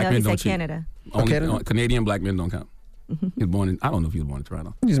 Black men don't cheat. Canada. Only Canadian black men don't count. He was born in, I don't know if he was born in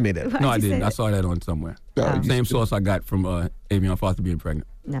Toronto. You just made that. No, I didn't. I saw that on somewhere. Same source I got from Avion Foster being pregnant.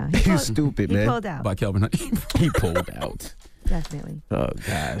 No, you're stupid, man. He pulled out. By Kelvin Hunter. He pulled out. Definitely. Oh,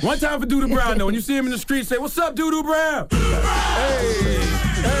 gosh. One time for Doodoo Brown, though. When you see him in the street, say, "What's up, Doodoo Brown?" Hey.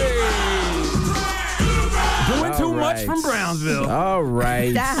 Doing too much from Brownsville. All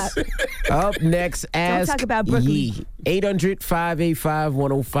right. Stop. Up next, Ask Don't talk about Brooklyn. Yee.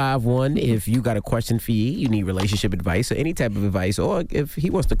 800-585-1051. If you got a question for Yee, you need relationship advice or any type of advice, or if he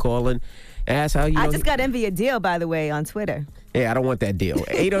wants to call and ask how you I just got envy a deal, by the way, on Twitter. Yeah, I don't want that deal.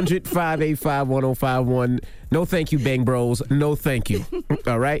 800-585-1051. No thank you, Bang Bros. No thank you.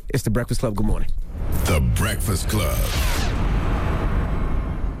 All right? It's The Breakfast Club. Good morning. The Breakfast Club.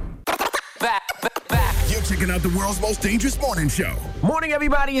 You're checking out the world's most dangerous morning show. Morning,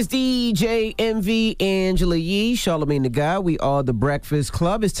 everybody. It's DJ MV, Angela Yee, Charlamagne the Guy. We are The Breakfast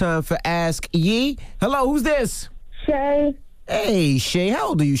Club. It's time for Ask Yee. Hello, who's this? Shay. Hey, Shay. How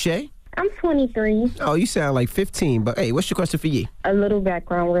old are you, Shay? I'm 23. Oh, you sound like 15, but hey, what's your question for Yee? A little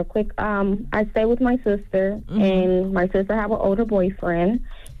background real quick. I stay with my sister, and my sister have an older boyfriend.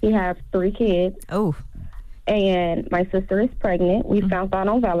 He has 3 kids. Oh. And my sister is pregnant. We found out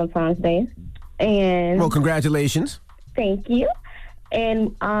on Valentine's Day. And well, congratulations. Thank you.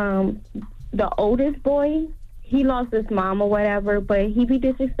 And the oldest boy, he lost his mom or whatever, but he be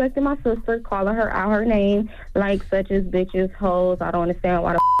disrespecting my sister, calling her out her name, like such as bitches, hoes. I don't understand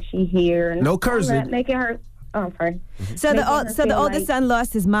why the she here. No cursing. Making her. Oh, I'm sorry. So the oldest son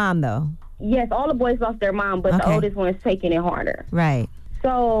lost his mom, though. Yes, all the boys lost their mom, but the oldest one is taking it harder. Right.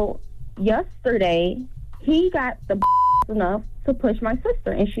 So yesterday, he got the enough to push my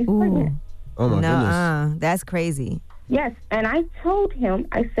sister, and she's pregnant. Oh, my goodness. That's crazy. Yes, and I told him,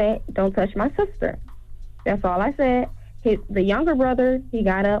 I said, don't touch my sister. That's all I said. The younger brother, he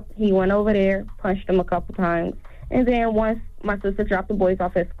got up, he went over there, punched him a couple times. And then once my sister dropped the boys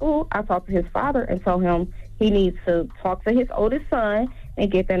off at school, I talked to his father and told him he needs to talk to his oldest son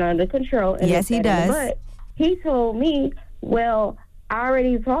and get that under control. And yes, he does. But he told me, well, I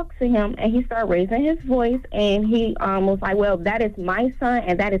already talked to him, and he started raising his voice, and he was like, well, that is my son,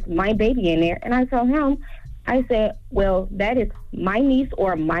 and that is my baby in there. And I told him, I said, well, that is my niece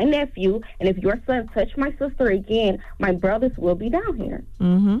or my nephew, and if your son touched my sister again, my brothers will be down here.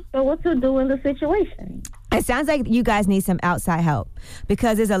 Mm-hmm. So what to do in the situation? It sounds like you guys need some outside help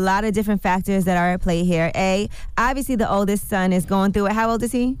because there's a lot of different factors that are at play here. Obviously the oldest son is going through it. How old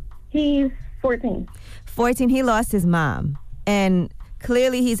is he? He's 14. 14. He lost his mom, and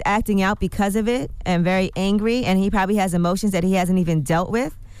clearly he's acting out because of it and very angry, and he probably has emotions that he hasn't even dealt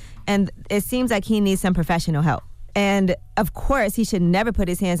with. And it seems like he needs some professional help. And of course, he should never put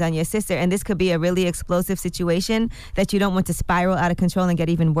his hands on your sister. And this could be a really explosive situation that you don't want to spiral out of control and get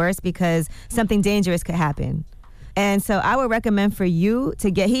even worse because something dangerous could happen. And so I would recommend for you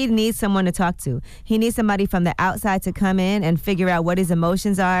he needs someone to talk to. He needs somebody from the outside to come in and figure out what his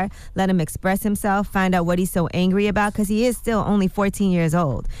emotions are, let him express himself, find out what he's so angry about, because he is still only 14 years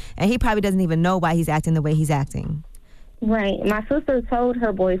old. And he probably doesn't even know why he's acting the way he's acting. Right. My sister told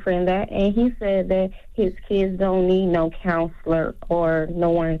her boyfriend that, and he said that his kids don't need no counselor or no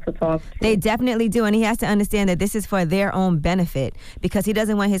one to talk to. They definitely do, and he has to understand that this is for their own benefit because he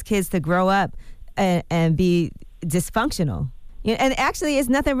doesn't want his kids to grow up and be dysfunctional. And actually, there's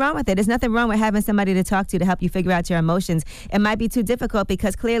nothing wrong with it. There's nothing wrong with having somebody to talk to help you figure out your emotions. It might be too difficult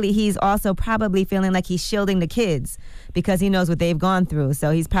because clearly he's also probably feeling like he's shielding the kids because he knows what they've gone through. So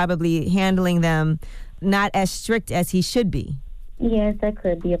he's probably handling them not as strict as he should be. Yes, that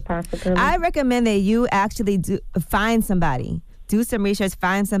could be a possibility. I recommend that you actually find somebody. Do some research,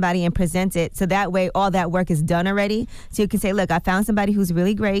 find somebody, and present it so that way all that work is done already. So you can say, look, I found somebody who's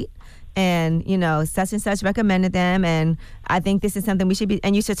really great, and, such and such recommended them, and I think this is something we should be,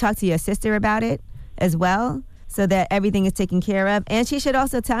 and you should talk to your sister about it as well so that everything is taken care of. And she should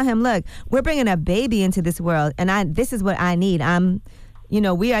also tell him, look, we're bringing a baby into this world, and this is what I need.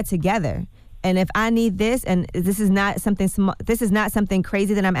 We are together. And if I need this, and this is not something small, this is not something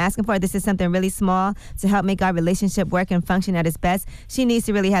crazy that I'm asking for, this is something really small to help make our relationship work and function at its best, she needs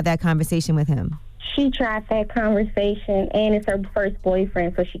to really have that conversation with him. she tried that conversation, and it's her first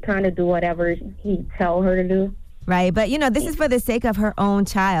boyfriend, so she kind of do whatever he tell her to do. Right, but this is for the sake of her own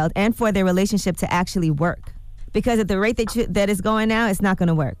child and for their relationship to actually work. Because at the rate that it's going now, it's not going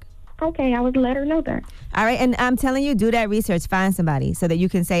to work. Okay, I would let her know that. All right, and I'm telling you, do that research. Find somebody so that you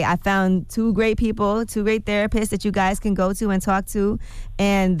can say, I found 2 great people, 2 great therapists that you guys can go to and talk to.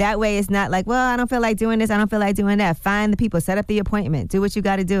 And that way it's not like, well, I don't feel like doing this, I don't feel like doing that. Find the people, set up the appointment, do what you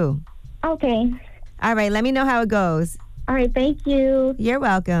got to do. Okay. All right, let me know how it goes. All right, thank you. You're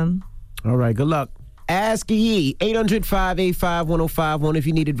welcome. All right, good luck. Ask Yee, 800-585-1051. If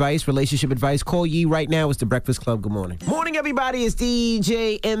you need advice, relationship advice, call Yee right now. It's The Breakfast Club. Good morning. Morning, everybody. It's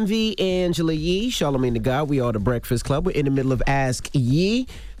DJ MV, Angela Yee, Charlamagne the God. We are The Breakfast Club. We're in the middle of Ask Yee.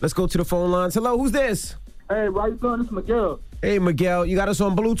 Let's go to the phone lines. Hello, who's this? Hey, why you doing? This is Miguel. Hey, Miguel. You got us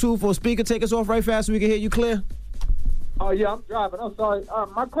on Bluetooth or speaker? Take us off right fast so we can hear you clear. Oh, yeah, I'm driving. I'm sorry.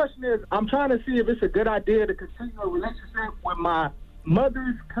 My question is, I'm trying to see if it's a good idea to continue a relationship with my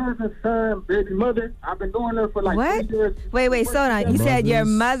mother's cousin's son, baby mother. I've been doing her for like 3 years. Wait, slow down. You said your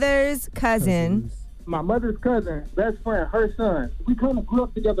mother's cousin. My mother's cousin, best friend, her son. We kind of grew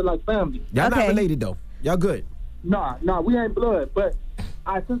up together like family. Y'all not related, though. Y'all good? Nah, we ain't blood. But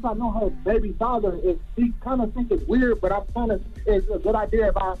since I know her baby father, he kind of thinks it's weird, but I'm kind of, it's a good idea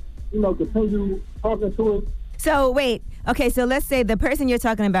if I, continue talking to her. So, wait. Okay, so let's say the person you're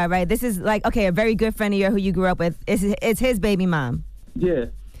talking about, right? This is like, a very good friend of yours who you grew up with. It's his baby mom. Yeah.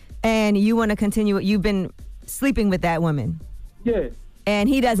 And you want to continue, you've been sleeping with that woman. Yeah. And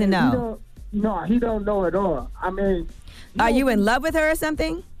he doesn't know. He don't know at all. I mean. Are you in love with her or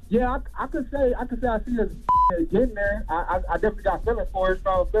something? Yeah, I could say I see her getting there. I definitely got feelings for her,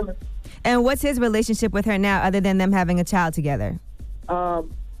 strong feelings. And what's his relationship with her now other than them having a child together? A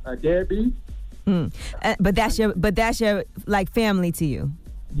deadbeat. But that's your like family to you.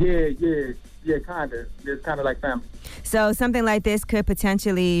 Yeah, kind of. It's kind of like family. So something like this could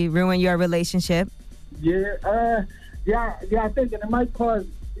potentially ruin your relationship. Yeah, I think, and it might cause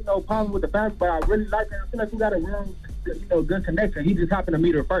problems with the family. But I really like her. I feel like we got a real, good connection. He just happened to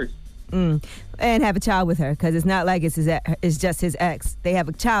meet her first. And have a child with her, because it's not like it's just his ex. They have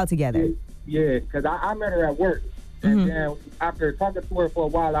a child together. Yeah, because I met her at work, and then after talking to her for a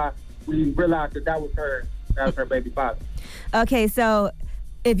while, we realized that was her baby father. Okay, so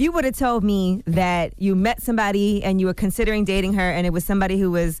if you would have told me that you met somebody and you were considering dating her and it was somebody who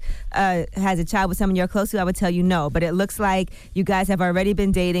was has a child with someone you're close to, I would tell you no. But it looks like you guys have already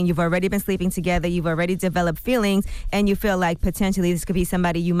been dating, you've already been sleeping together, you've already developed feelings, and you feel like potentially this could be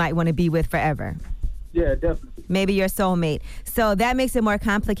somebody you might want to be with forever. Yeah, definitely. Maybe your soulmate. So that makes it more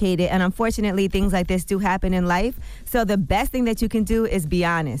complicated, and unfortunately things like this do happen in life. So the best thing that you can do is be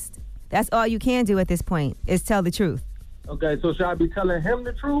honest. That's all you can do at this point, is tell the truth. Okay, so should I be telling him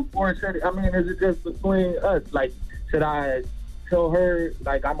the truth, or is it just between us? Like, should I tell her,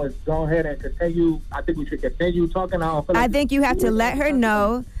 like, I'm going to go ahead and continue? I think we should continue talking. I think you have to let her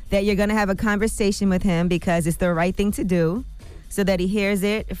know that you're going to have a conversation with him because it's the right thing to do, so that he hears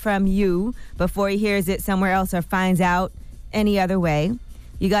it from you before he hears it somewhere else or finds out any other way.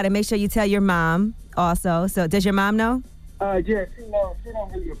 You got to make sure you tell your mom also. So does your mom know? Yeah, she don't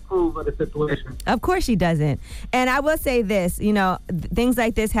really approve of the situation. Of course she doesn't. And I will say this, things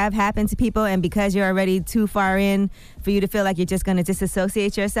like this have happened to people, and because you're already too far in for you to feel like you're just going to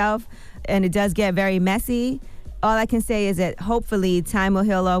disassociate yourself, and it does get very messy, all I can say is that hopefully time will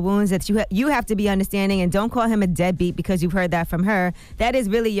heal all wounds, that you have to be understanding, and don't call him a deadbeat because you've heard that from her. That is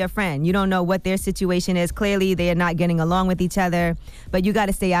really your friend. You don't know what their situation is. Clearly they are not getting along with each other, but you got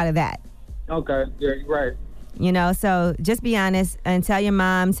to stay out of that. Okay, yeah, you're right. So just be honest and tell your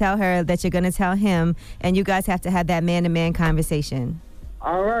mom, tell her that you're going to tell him, and you guys have to have that man-to-man conversation.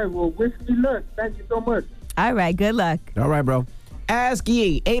 All right, well, wish me luck. Thank you so much. All right, good luck. All right, bro. Ask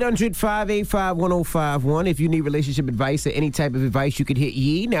Yee, 800-585-1051. If you need relationship advice or any type of advice, you could hit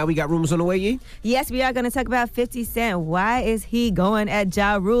Yee. Now we got rumors on the way, Yee? Yes, we are going to talk about 50 Cent. Why is he going at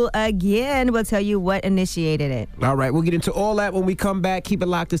Ja Rule again? We'll tell you what initiated it. All right, we'll get into all that when we come back. Keep it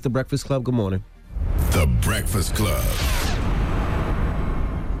locked. It's The Breakfast Club. Good morning. The Breakfast Club.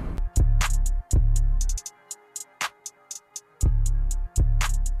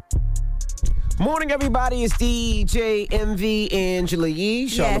 Morning, everybody. It's DJ MV, Angela Yee,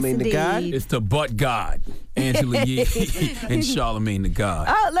 Charlamagne the God. It's the But God, Angela Yee, and Charlamagne the God.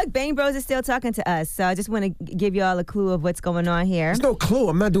 Oh, look, Bang Bros is still talking to us. So I just want to give you all a clue of what's going on here. There's no clue.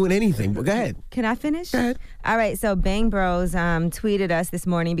 I'm not doing anything, but go ahead. Can I finish? Go ahead. All right, so Bang Bros tweeted us this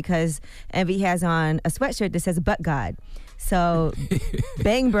morning because MV has on a sweatshirt that says But God. So,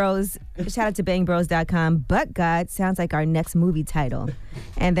 Bang Bros, shout out to bangbros.com. But God sounds like our next movie title.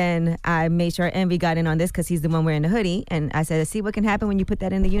 And then I made sure Envy got in on this because he's the one wearing the hoodie. And I said, see what can happen when you put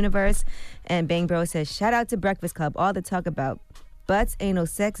that in the universe. And Bang Bros says, shout out to Breakfast Club. All the talk about butts, anal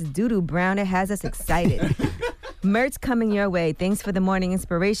sex, doo-doo brown. It has us excited. Merch coming your way. Thanks for the morning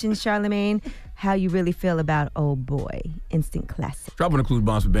inspiration, Charlamagne. How you really feel about Old Boy? Instant classic. Dropping the clues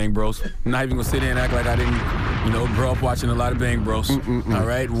bombs for Bang Bros. I'm not even gonna sit there and act like I didn't, grow up watching a lot of Bang Bros. All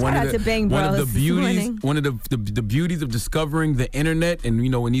right, Shout out to Bang Bros. One of the beauties of discovering the internet, and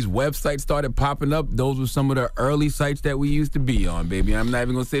when these websites started popping up, those were some of the early sites that we used to be on, baby. I'm not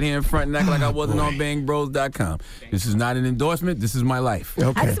even gonna sit here in front and act like I wasn't on bangbros.com. This is not an endorsement. This is my life.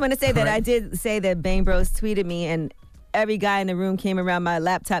 Okay. I just want to say that I did say that Bang Bros tweeted me, and every guy in the room came around my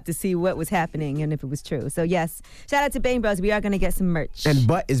laptop to see what was happening and if it was true. So, yes, shout out to Bang Bros. We are going to get some merch. And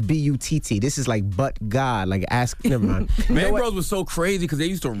butt is B-U-T-T. This is like butt God. Like ask, never mind. Bang Bros was so crazy because they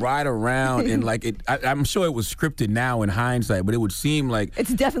used to ride around and I'm sure it was scripted now in hindsight, but it would seem like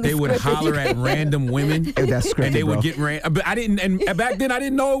it's definitely they would holler at random women. That's scripted, and they would bro. get but and back then I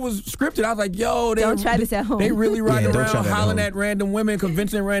didn't know it was scripted. I was like, yo, don't try this at home. They really ride around hollering at random women,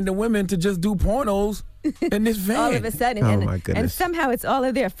 convincing random women to just do pornos in this van. All of a sudden. Oh, my goodness. And somehow it's all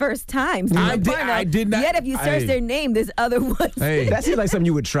of their first times. I did not. Yet if you search their name, there's other ones. Hey, that seems like something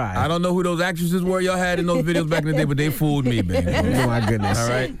you would try. I don't know who those actresses were y'all had in those videos back in the day, but they fooled me, man. Oh, my goodness. All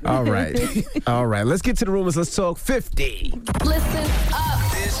right. All right. Let's get to the rumors. Let's talk 50. Listen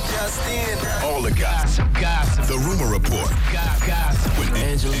up. This just in. All the gossip. The Rumor Report. Gossip. With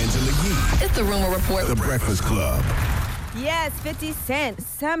Angela Yee. It's the Rumor Report. The Breakfast Club. Yes, 50 Cent.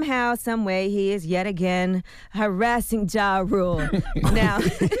 Somehow, some way, he is yet again harassing Ja Rule. Now,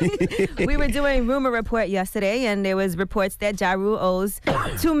 we were doing Rumor Report yesterday, and there was reports that Ja Rule owes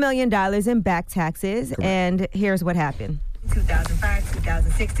 $2 million in back taxes, and here's what happened. 2005,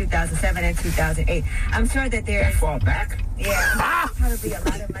 2006, 2007, and 2008. I'm sure that there's... Fall back? Yeah, probably a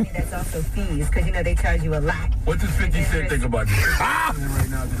lot of money that's also fees, because, they charge you a lot. What does 50 Cent think about this? Right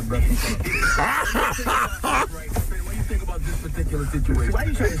now to the Breakfast Club. What do you think about this particular situation? Why are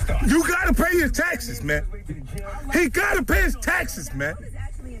you trying to start? You gotta pay your taxes, man. He gotta pay his taxes, man.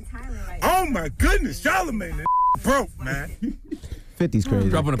 Oh my goodness, Charlamagne is broke, man. 50's crazy.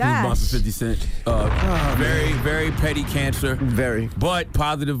 Dropping a clues bomb for 50 Cent. Very, very petty cancer. Very. But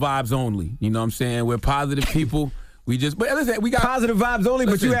positive vibes only. You know what I'm saying? We're positive people. But listen, we got positive vibes only.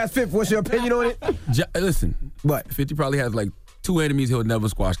 But you asked 50, what's your opinion on it? Listen, what? 50 probably has like 2 enemies he'll never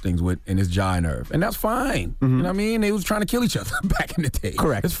squash things with, and it's Ja and Irv. And that's fine. You know what I mean? They was trying to kill each other back in the day.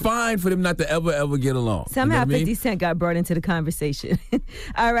 Correct. It's fine for them not to ever get along. Somehow 50 Cent got brought into the conversation.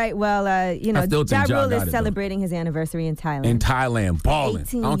 All right, well, Ja Rule is celebrating his anniversary in Thailand. In Thailand, balling.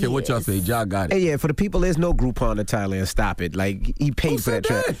 I don't care what y'all say, Ja got it. Hey, yeah, for the people, there's no Groupon to Thailand. Stop it. Like, he paid for that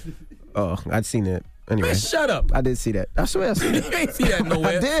trip. Oh, I'd seen it. Anyway, man, shut up. I did see that. I swear I seen it. You ain't see that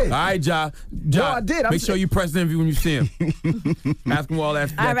nowhere. I did. All right, Ja. No, I did. Make sure you press envy when you see him. Ask him all that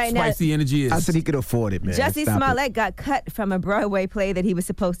spicy energy is. I said he could afford it, man. Jussie Smollett got cut from a Broadway play that he was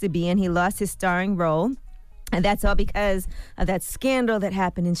supposed to be in. He lost his starring role. And that's all because of that scandal that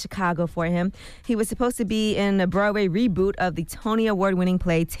happened in Chicago for him. He was supposed to be in a Broadway reboot of the Tony Award-winning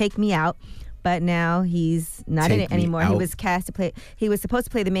play Take Me Out. But now he's not in it anymore. He was cast to play. He was supposed to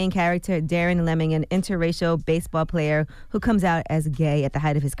play the main character, Darren Lemming, an interracial baseball player who comes out as gay at the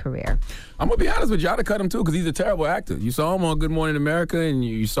height of his career. I'm gonna be honest with you. I'd have cut him too because he's a terrible actor. You saw him on Good Morning America, and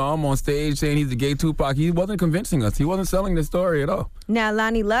you saw him on stage saying he's the gay Tupac. He wasn't convincing us. He wasn't selling the story at all. Now,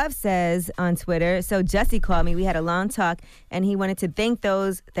 Lonnie Love says on Twitter, so Jussie called me. We had a long talk, and he wanted to thank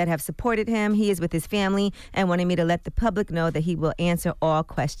those that have supported him. He is with his family and wanted me to let the public know that he will answer all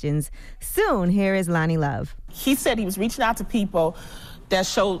questions soon. Here is Lonnie Love. He said he was reaching out to people that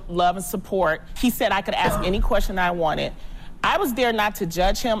showed love and support. He said I could ask any question I wanted. I was there not to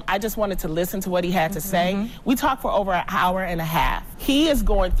judge him. I just wanted to listen to what he had to say. We talked for over an hour and a half. He is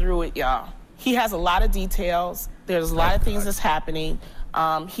going through it, y'all. He has a lot of details. There's a lot of things that's happening.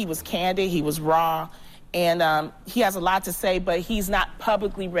 He was candid. He was raw. And he has a lot to say, but he's not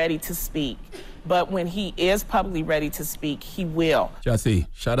publicly ready to speak. But when he is publicly ready to speak, he will. Jussie,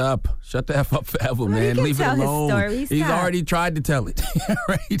 shut up. Shut the F up forever, man. Leave it alone. He's already tried to tell it,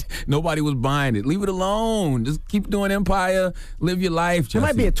 right? Nobody was buying it. Leave it alone. Just keep doing Empire. Live your life, Jussie. There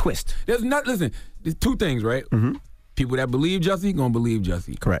might be a twist. Listen, there's 2 things, right? People that believe Jussie, gonna believe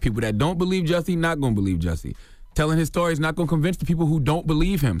Jussie. Correct. People that don't believe Jussie, not gonna believe Jussie. Telling his story is not going to convince the people who don't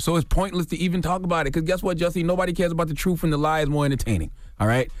believe him. So it's pointless to even talk about it. Because guess what, Jussie? Nobody cares about the truth, and the lie is more entertaining. All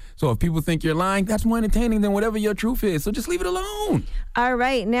right? So if people think you're lying, that's more entertaining than whatever your truth is. So just leave it alone. All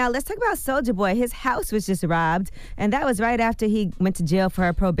right. Now let's talk about Soulja Boy. His house was just robbed. And that was right after he went to jail for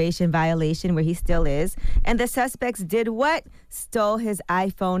a probation violation, where he still is. And the suspects did what? Stole his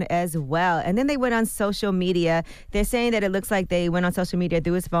iPhone as well. And then they went on social media. They're saying that it looks like they went on social media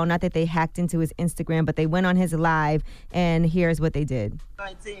through his phone. Not that they hacked into his Instagram, but they went on his live. And here's what they did.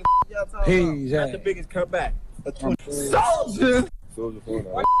 19, that's the biggest comeback. Soulja! Soulja phone.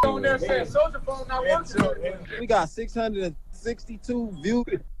 Why you on there saying Soulja phone not working? We got 662 views.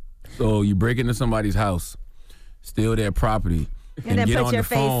 So you break into somebody's house, steal their property, and get on the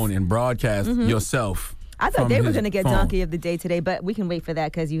phone and broadcast yourself. I thought they were going to get Donkey of the Day today, but we can wait for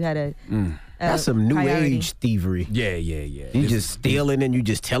that because you had a That's some new priority. age thievery. Yeah. You just stealing and you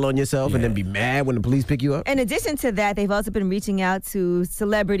just tell on yourself and then be mad when the police pick you up? In addition to that, they've also been reaching out to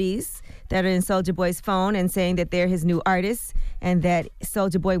celebrities that are in Soulja Boy's phone and saying that they're his new artists and that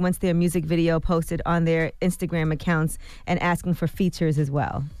Soulja Boy wants their music video posted on their Instagram accounts and asking for features as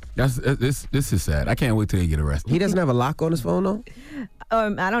well. This is sad. I can't wait till they get arrested. He doesn't have a lock on his phone, though?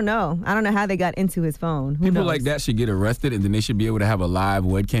 I don't know. I don't know how they got into his phone. Who People knows? like that should get arrested, and then they should be able to have a live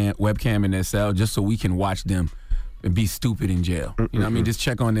webcam in their cell just so we can watch them and be stupid in jail. You know what I mean? Just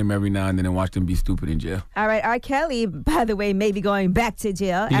check on them every now and then and watch them be stupid in jail. All right, R. Kelly, by the way, may be going back to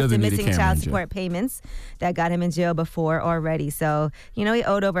jail He after doesn't need a missing camera child in jail. support payments that got him in jail before already. So, he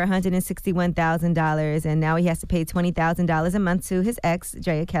owed over $161,000, and now he has to pay $20,000 a month to his ex,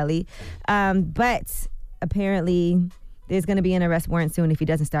 Drea Kelly. But apparently, there's going to be an arrest warrant soon if he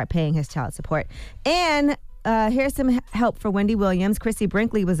doesn't start paying his child support. And here's some help for Wendy Williams. Chrissy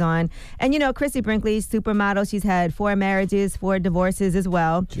Brinkley was on. And Chrissy Brinkley, supermodel. She's had 4 marriages, 4 divorces as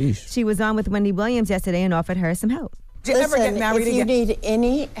well. Jeez. She was on with Wendy Williams yesterday and offered her some help. Did you ever get married if you need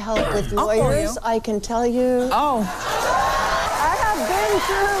any help with lawyers, I can tell you. Oh. I have been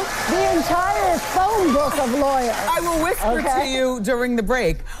through the entire phone book of lawyers. I will whisper to you during the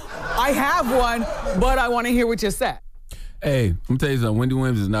break. I have one, but I want to hear what you said. Hey, I'm going to tell you something. Wendy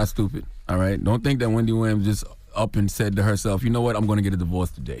Williams is not stupid, all right? Don't think that Wendy Williams just up and said to herself, you know what, I'm going to get a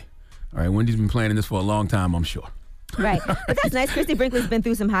divorce today. All right, Wendy's been planning this for a long time, I'm sure. Right. But that's nice. Chrissy Brinkley's been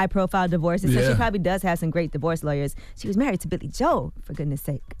through some high-profile divorces, so Yeah. she probably does have some great divorce lawyers. She was married to Billy Joel, for goodness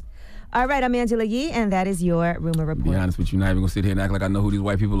sake. All right, I'm Angela Yee, and that is your Rumor To be Report. honest with you, not even going to sit here and act like I know who these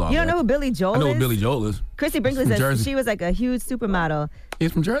white people are. You don't know right? who Billy Joel I know is? who Billy Joel is. Chrissy Brinkley From says Jersey. she was like a huge supermodel.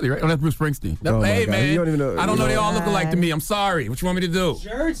 He's from Jersey, right? Oh, that's Bruce Springsteen. Oh, my Hey, God. man. You don't even know- I don't know. They all look God. alike to me. I'm sorry. What you want me to do?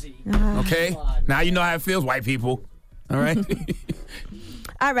 Jersey. Okay? Now you know how it feels, white people. All right?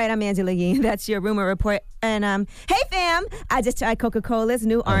 All right, I'm Angela Yee. That's your Rumor Report. And hey, fam, I just tried Coca-Cola's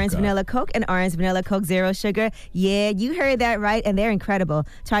new Orange Vanilla Coke and Orange Vanilla Coke Zero Sugar. Yeah, you heard that right, and they're incredible.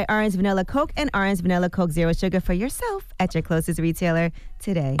 Try Orange Vanilla Coke and Orange Vanilla Coke Zero Sugar for yourself at your closest retailer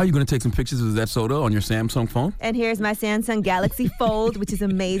today. Are you going to take some pictures of that soda on your Samsung phone? And here's my Samsung Galaxy Fold, which is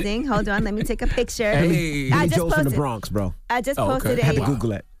amazing. Hold on, let me take a picture. Hey, I just Joe's from the posted- Bronx, bro. I just Oh, okay. posted I had to a Google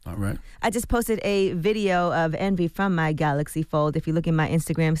that. All right. I just posted a video of Envy from my Galaxy Fold. If you look in my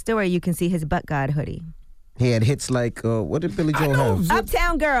Instagram story, you can see his Butt God hoodie. He had hits like, what did Billy Joel have?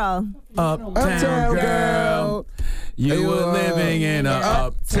 Uptown Girl. Uptown girl. You were living in a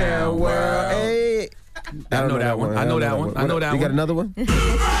uptown world. Hey. I know that one. I know that one. I know that one. You got another one?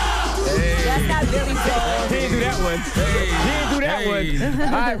 That's not Billy Joel. He didn't do that one. He didn't do that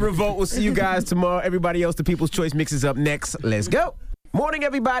one. All right, Revolt. We'll see you guys tomorrow. Everybody else, the People's Choice Mix is up next. Let's go. Morning,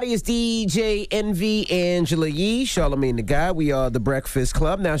 everybody. It's DJ Envy, Angela Yee, Charlamagne the Guy. We are the Breakfast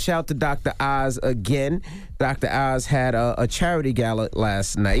Club. Now, shout to Dr. Oz again. Dr. Oz had a charity gala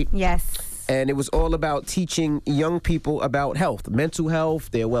last night. Yes. And it was all about teaching young people about health, mental health,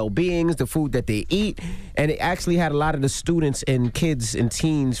 their well-beings, the food that they eat. And it actually had a lot of the students and kids and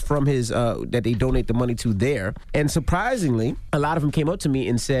teens from his, that they donate the money to there. And surprisingly, a lot of them came up to me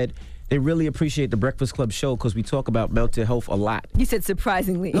and said, they really appreciate the Breakfast Club show because we talk about mental health a lot. You said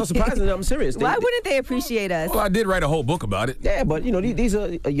surprisingly. No, surprisingly, I'm serious. Why wouldn't they appreciate us? Well, I did write a whole book about it. Yeah, but, these are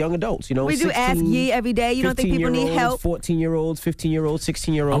young adults, We do 16, Ask Yee every day. You don't think people need 15-year-olds, help? 14-year-olds, 15-year-olds,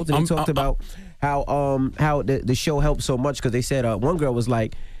 16-year-olds. And they talked about how the show helped so much because they said one girl was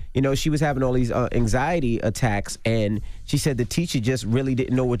like, you know, she was having all these anxiety attacks, and she said the teacher just really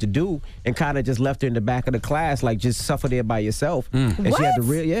didn't know what to do and kind of just left her in the back of the class, like just suffer there by yourself. And What? she had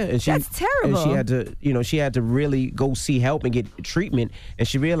to and That's terrible. And she had to, you know, she had to really go see help and get treatment. And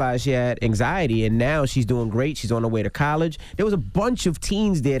she realized she had anxiety, and now she's doing great. She's on her way to college. There was a bunch of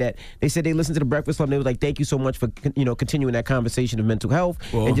teens there that they said they listened to the Breakfast Club. And they was like, "Thank you so much for continuing that conversation of mental health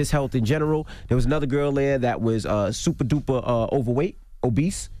and just health in general." There was another girl there that was super duper overweight,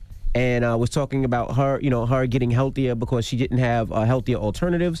 obese, and was talking about her, her getting healthier because she didn't have healthier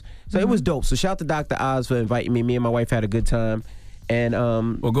alternatives. So it was dope. So shout out to Dr. Oz for inviting me. Me and my wife had a good time. And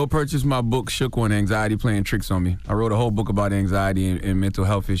well, go purchase my book, Shook One: Anxiety Playing Tricks on Me. I wrote a whole book about anxiety and mental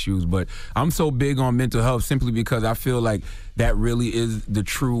health issues, but I'm so big on mental health simply because I feel like that really is the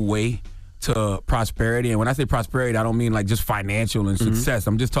true way to prosperity. And when I say prosperity, I don't mean like just financial and success.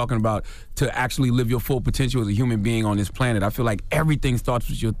 I'm just talking about to actually live your full potential as a human being on this planet. I feel like everything starts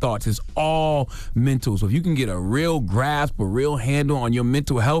with your thoughts. It's all mental. So if you can get a real grasp, a real handle on your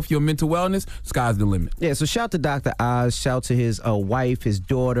mental health, your mental wellness, sky's the limit. Yeah, so shout to Dr. Oz, shout to his wife, his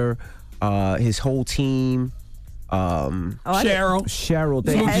daughter, his whole team. Cheryl.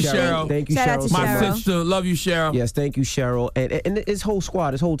 Thank you, Cheryl. Thank you, Shout out Cheryl. to My Cheryl. sister, love you, Cheryl. Yes, thank you, Cheryl. And his whole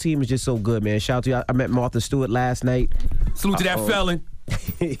squad, his whole team is just so good, man. Shout out to you. I met Martha Stewart last night. Salute to that felon.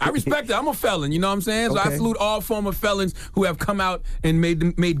 I respect it. I'm a felon, you know what I'm saying? So I salute all former felons who have come out and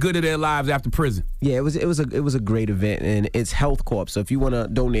made good of their lives after prison. Yeah, it was a great event, and it's Health Corp. So if you want to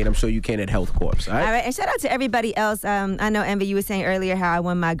donate, I'm sure you can at Health Corp. All right? All right, and shout out to everybody else. I know, Envy, you were saying earlier how I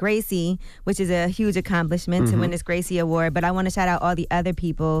won my Gracie, which is a huge accomplishment to win this Gracie Award. But I want to shout out all the other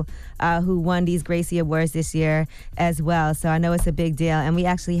people who won these Gracie Awards this year as well. So I know it's a big deal. And we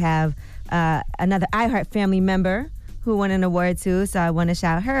actually have another iHeart family member who won an award too, so I want to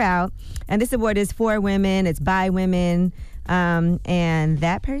shout her out. And this award is for women, it's by women, and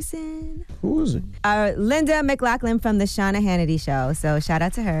that person... Who is it? Linda McLaughlin from the Shauna Hannity Show, so shout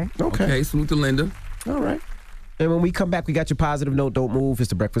out to her. Okay, salute to Linda. All right. And when we come back, we got your positive note. Don't move. It's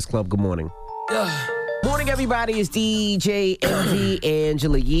the Breakfast Club. Good morning. Morning, everybody. It's DJ MV,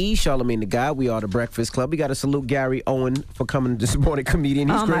 Angela Yee, Charlamagne the God. We are the Breakfast Club. We got to salute Gary Owen for coming this morning, comedian.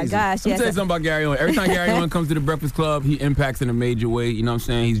 He's crazy. My gosh, Let me tell you something about Gary Owen. Every time Gary Owen comes to the Breakfast Club, he impacts in a major way. You know what I'm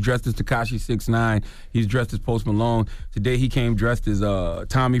saying? He's dressed as Tekashi 6ix9ine. He's dressed as Post Malone. Today he came dressed as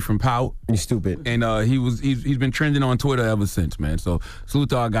Tommy from Pout. You stupid. And he's been trending on Twitter ever since, man. So salute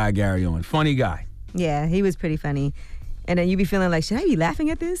to our guy Gary Owen. Funny guy. Yeah, he was pretty funny. And then you be feeling like, should I be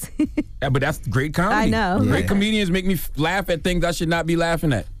laughing at this? Yeah, but that's great comedy. I know. Great comedians make me laugh at things I should not be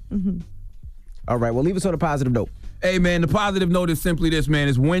laughing at. All right, well, leave us on a positive note. Hey, man, the positive note is simply this, man.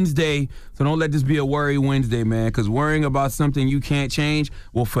 It's Wednesday, so don't let this be a worry Wednesday, man, because worrying about something you can't change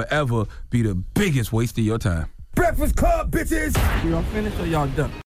will forever be the biggest waste of your time. Breakfast Club, bitches! Y'all finished or y'all done?